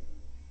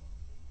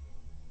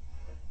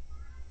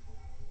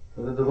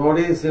 For the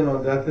devotees,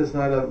 death is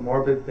not a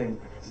morbid thing.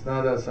 It's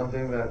not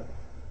something that,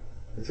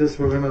 it's just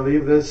we're going to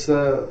leave this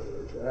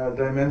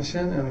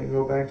dimension and we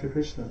go back to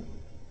Krishna.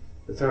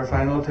 It's our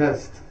final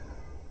test.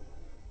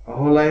 Our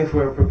whole life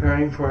we're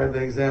preparing for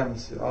the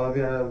exams. All of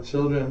you have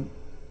children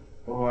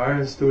who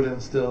are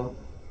students still.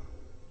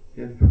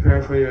 You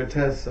prepare for your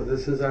test, so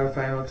this is our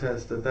final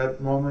test. At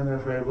that moment,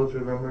 if we're able to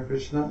remember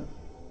Krishna,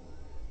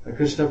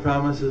 Krishna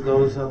promises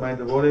those of my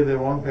devotee, they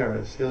won't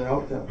perish. He'll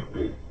help them.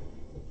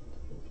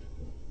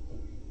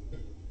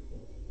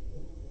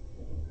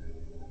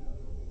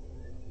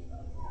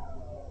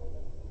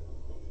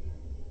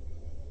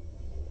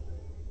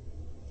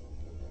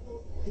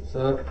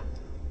 So,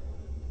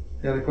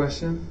 you had a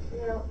question? I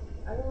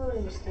don't really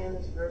understand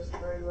this verse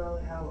very well,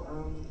 how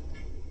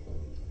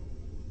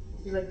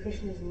it's like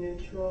Krishna's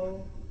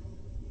neutral,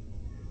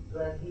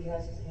 but he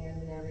has his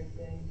hand in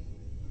everything.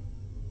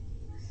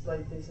 It's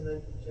like they say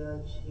that the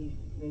judge, he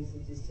makes the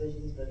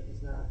decisions, but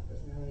doesn't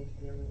have any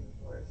feeling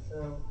for it.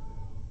 So,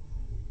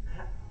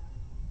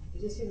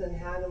 it just seems like,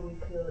 how do we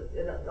feel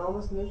it?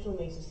 Almost neutral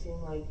makes it seem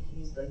like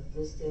he's like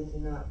distant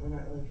and we're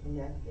not really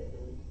connected.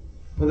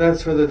 Well,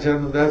 that's for the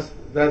general. There's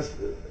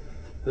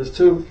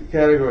 2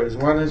 categories.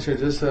 One is you're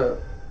just a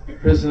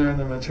prisoner in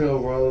the material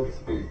world.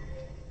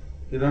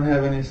 You don't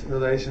have any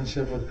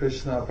relationship with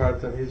Krishna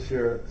apart that he's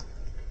your.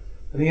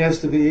 And he has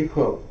to be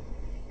equal.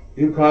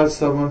 You caused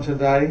someone to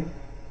die.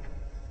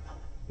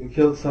 You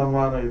killed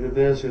someone, or you did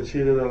this, you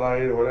cheated or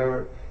lied or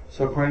whatever.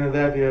 So according to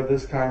that, you have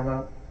this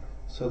karma.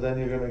 So then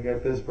you're going to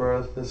get this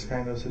birth, this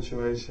kind of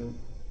situation.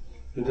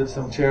 You did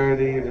some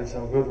charity, you did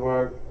some good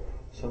work.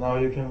 So now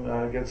you can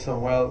get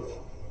some wealth.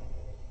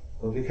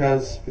 But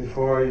because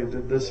before you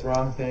did this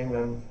wrong thing,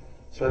 then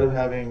instead of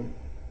having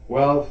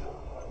wealth,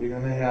 you're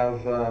going to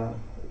have a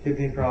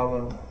kidney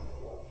problem,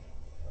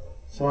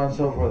 so on and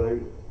so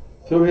forth.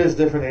 Through his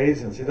different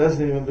agents, he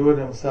doesn't even do it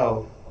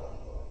himself.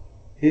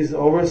 He's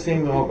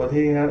overseeing the whole, but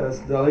he has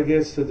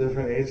delegates to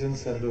different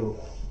agents and do.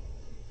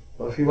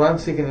 Well, if he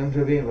wants, he can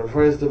intervene. But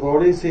for his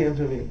devotees, he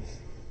intervenes.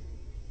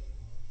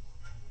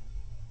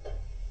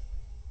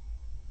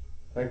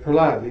 Like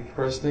Prahlad, he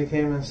personally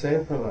came and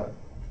saved Prahlad.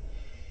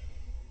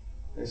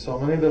 There's so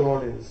many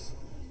devotees.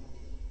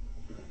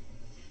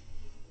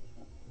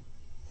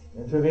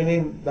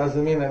 Intervening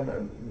doesn't mean that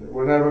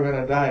we're never going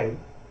to die.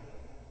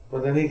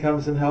 But then he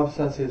comes and helps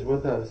us, he's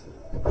with us.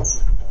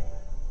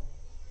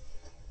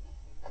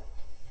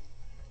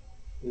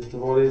 These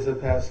devotees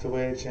have passed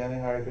away chanting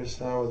Hare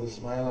Krishna with a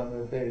smile on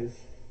their face.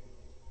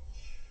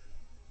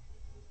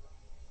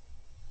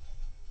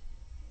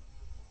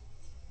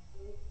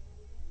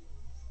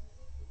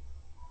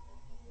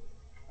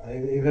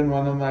 Even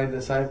one of my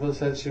disciples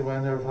said she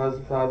when her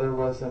father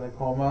was in a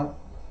coma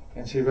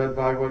and she read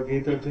Bhagavad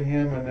Gita to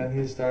him and then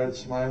he started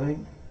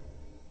smiling.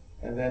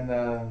 And then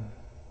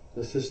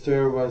the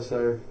sister was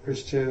a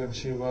Christian and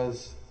she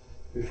was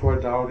before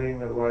doubting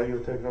that why you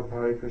take up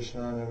Hare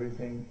Krishna and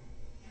everything.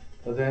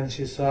 But then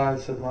she saw and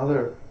said,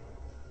 Mother,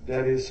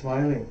 Daddy's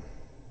smiling.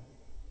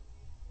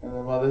 And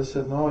the mother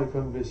said, no, he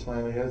couldn't be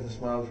smiling. He hasn't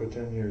smiled for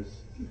 10 years.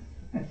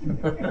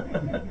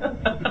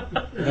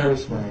 Never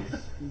smiles.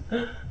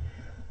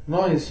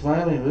 No, he's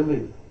smiling,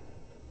 really.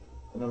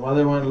 And the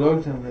mother went and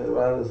looked, and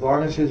as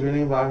long as she's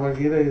reading Bhagavad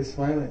Gita, he's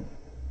smiling.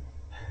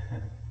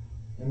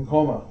 In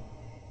coma.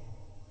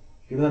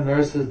 Even the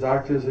nurses,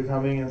 doctors are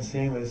coming and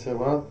seeing, they say,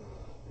 well,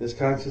 his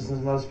consciousness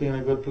must be in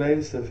a good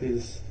place if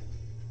he's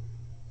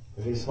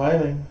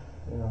smiling.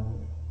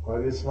 Why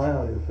do you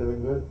smile? You're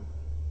feeling good.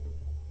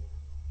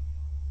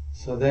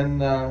 So then,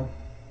 but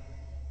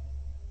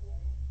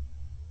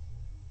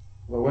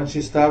when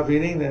she stopped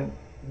reading, then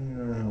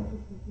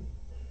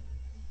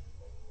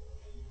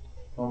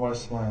no more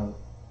smile.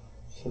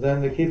 So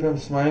then to keep him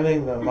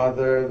smiling, the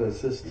mother, the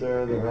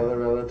sister, the other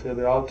relative,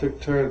 they all took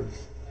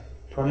turns.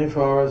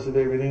 24 hours a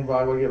day reading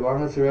Bhagavad Gita. As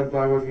long as he read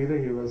Bhagavad Gita,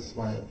 he was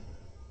smiling.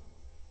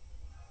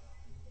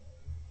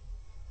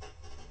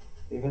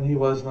 Even he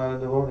was not a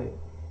devotee.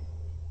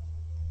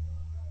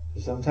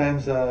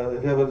 Sometimes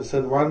if you have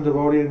said one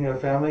devotee in your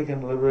family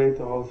can liberate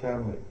the whole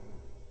family.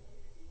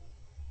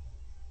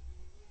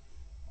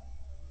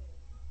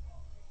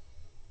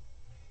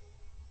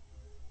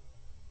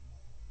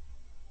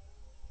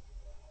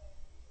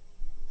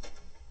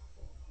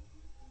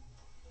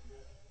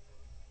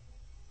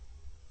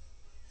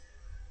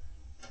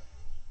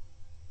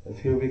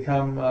 If you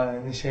become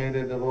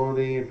initiated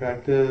devotee, you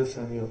practice,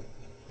 and you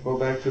go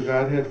back to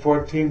Godhead,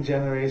 14th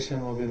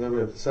generation will be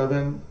liberated.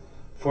 7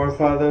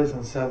 forefathers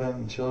and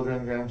 7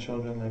 children,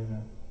 grandchildren, like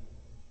that.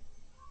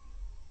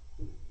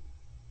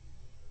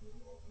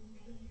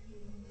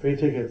 Free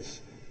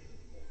tickets.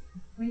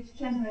 Which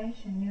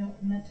generation? Your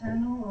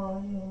maternal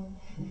or your...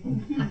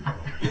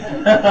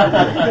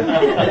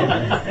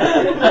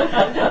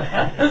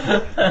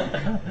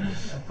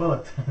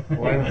 Both.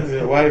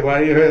 Why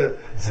are you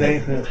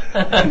saying that?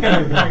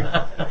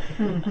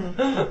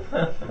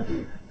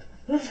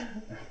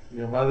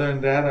 Your mother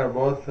and dad are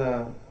both...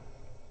 the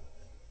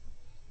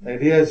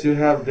idea is you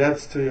have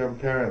debts to your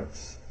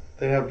parents.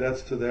 They have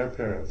debts to their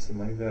parents, and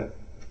like that.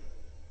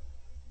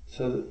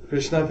 So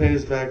Krishna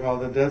pays back all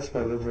the debts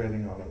by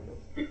liberating all of them.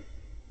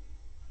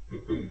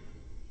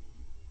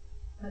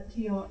 But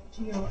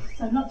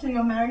so not to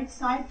your married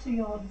side,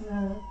 to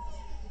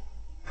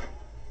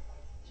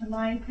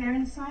my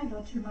parents' side,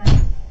 or to my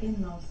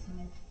in-laws'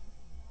 side?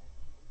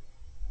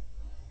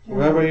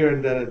 Whoever you're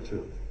indebted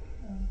to.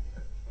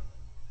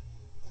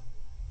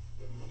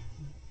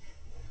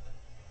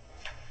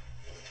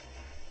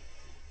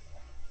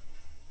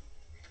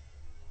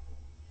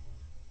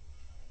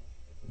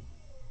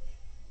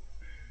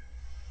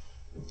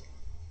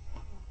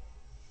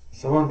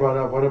 Someone brought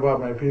up, what about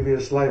my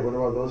previous life? What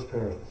about those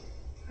parents?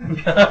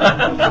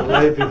 The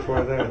life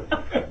before that.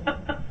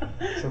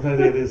 Sometimes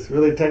they get these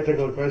really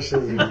technical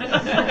questions. You're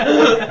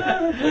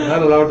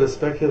not allowed to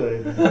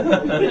speculate.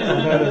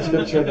 Sometimes the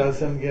scripture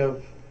doesn't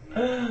give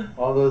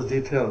all those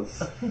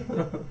details.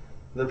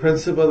 The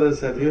principle is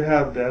that you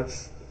have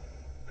debts,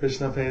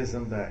 Krishna pays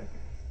them back.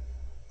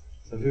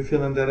 So if you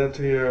feel indebted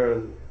to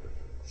your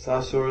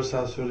sasur,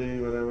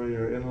 sasuri, whatever,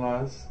 your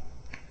in-laws,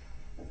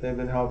 they've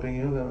been helping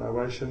you, then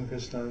why shouldn't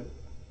Krishna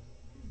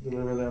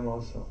deliver them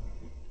also?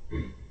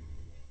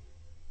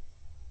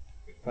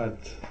 But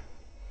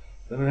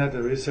then we have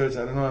to research.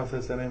 I don't know if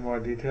there's any more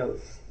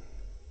details.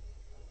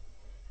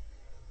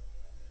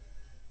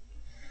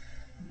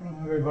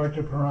 In regard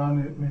to Puran,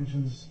 it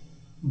mentions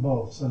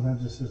both.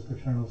 Sometimes it says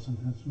paternal,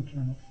 sometimes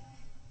maternal.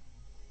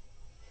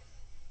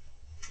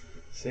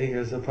 See,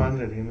 here's a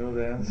pundit. He knew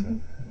the answer.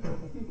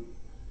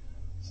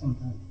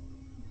 Sometimes.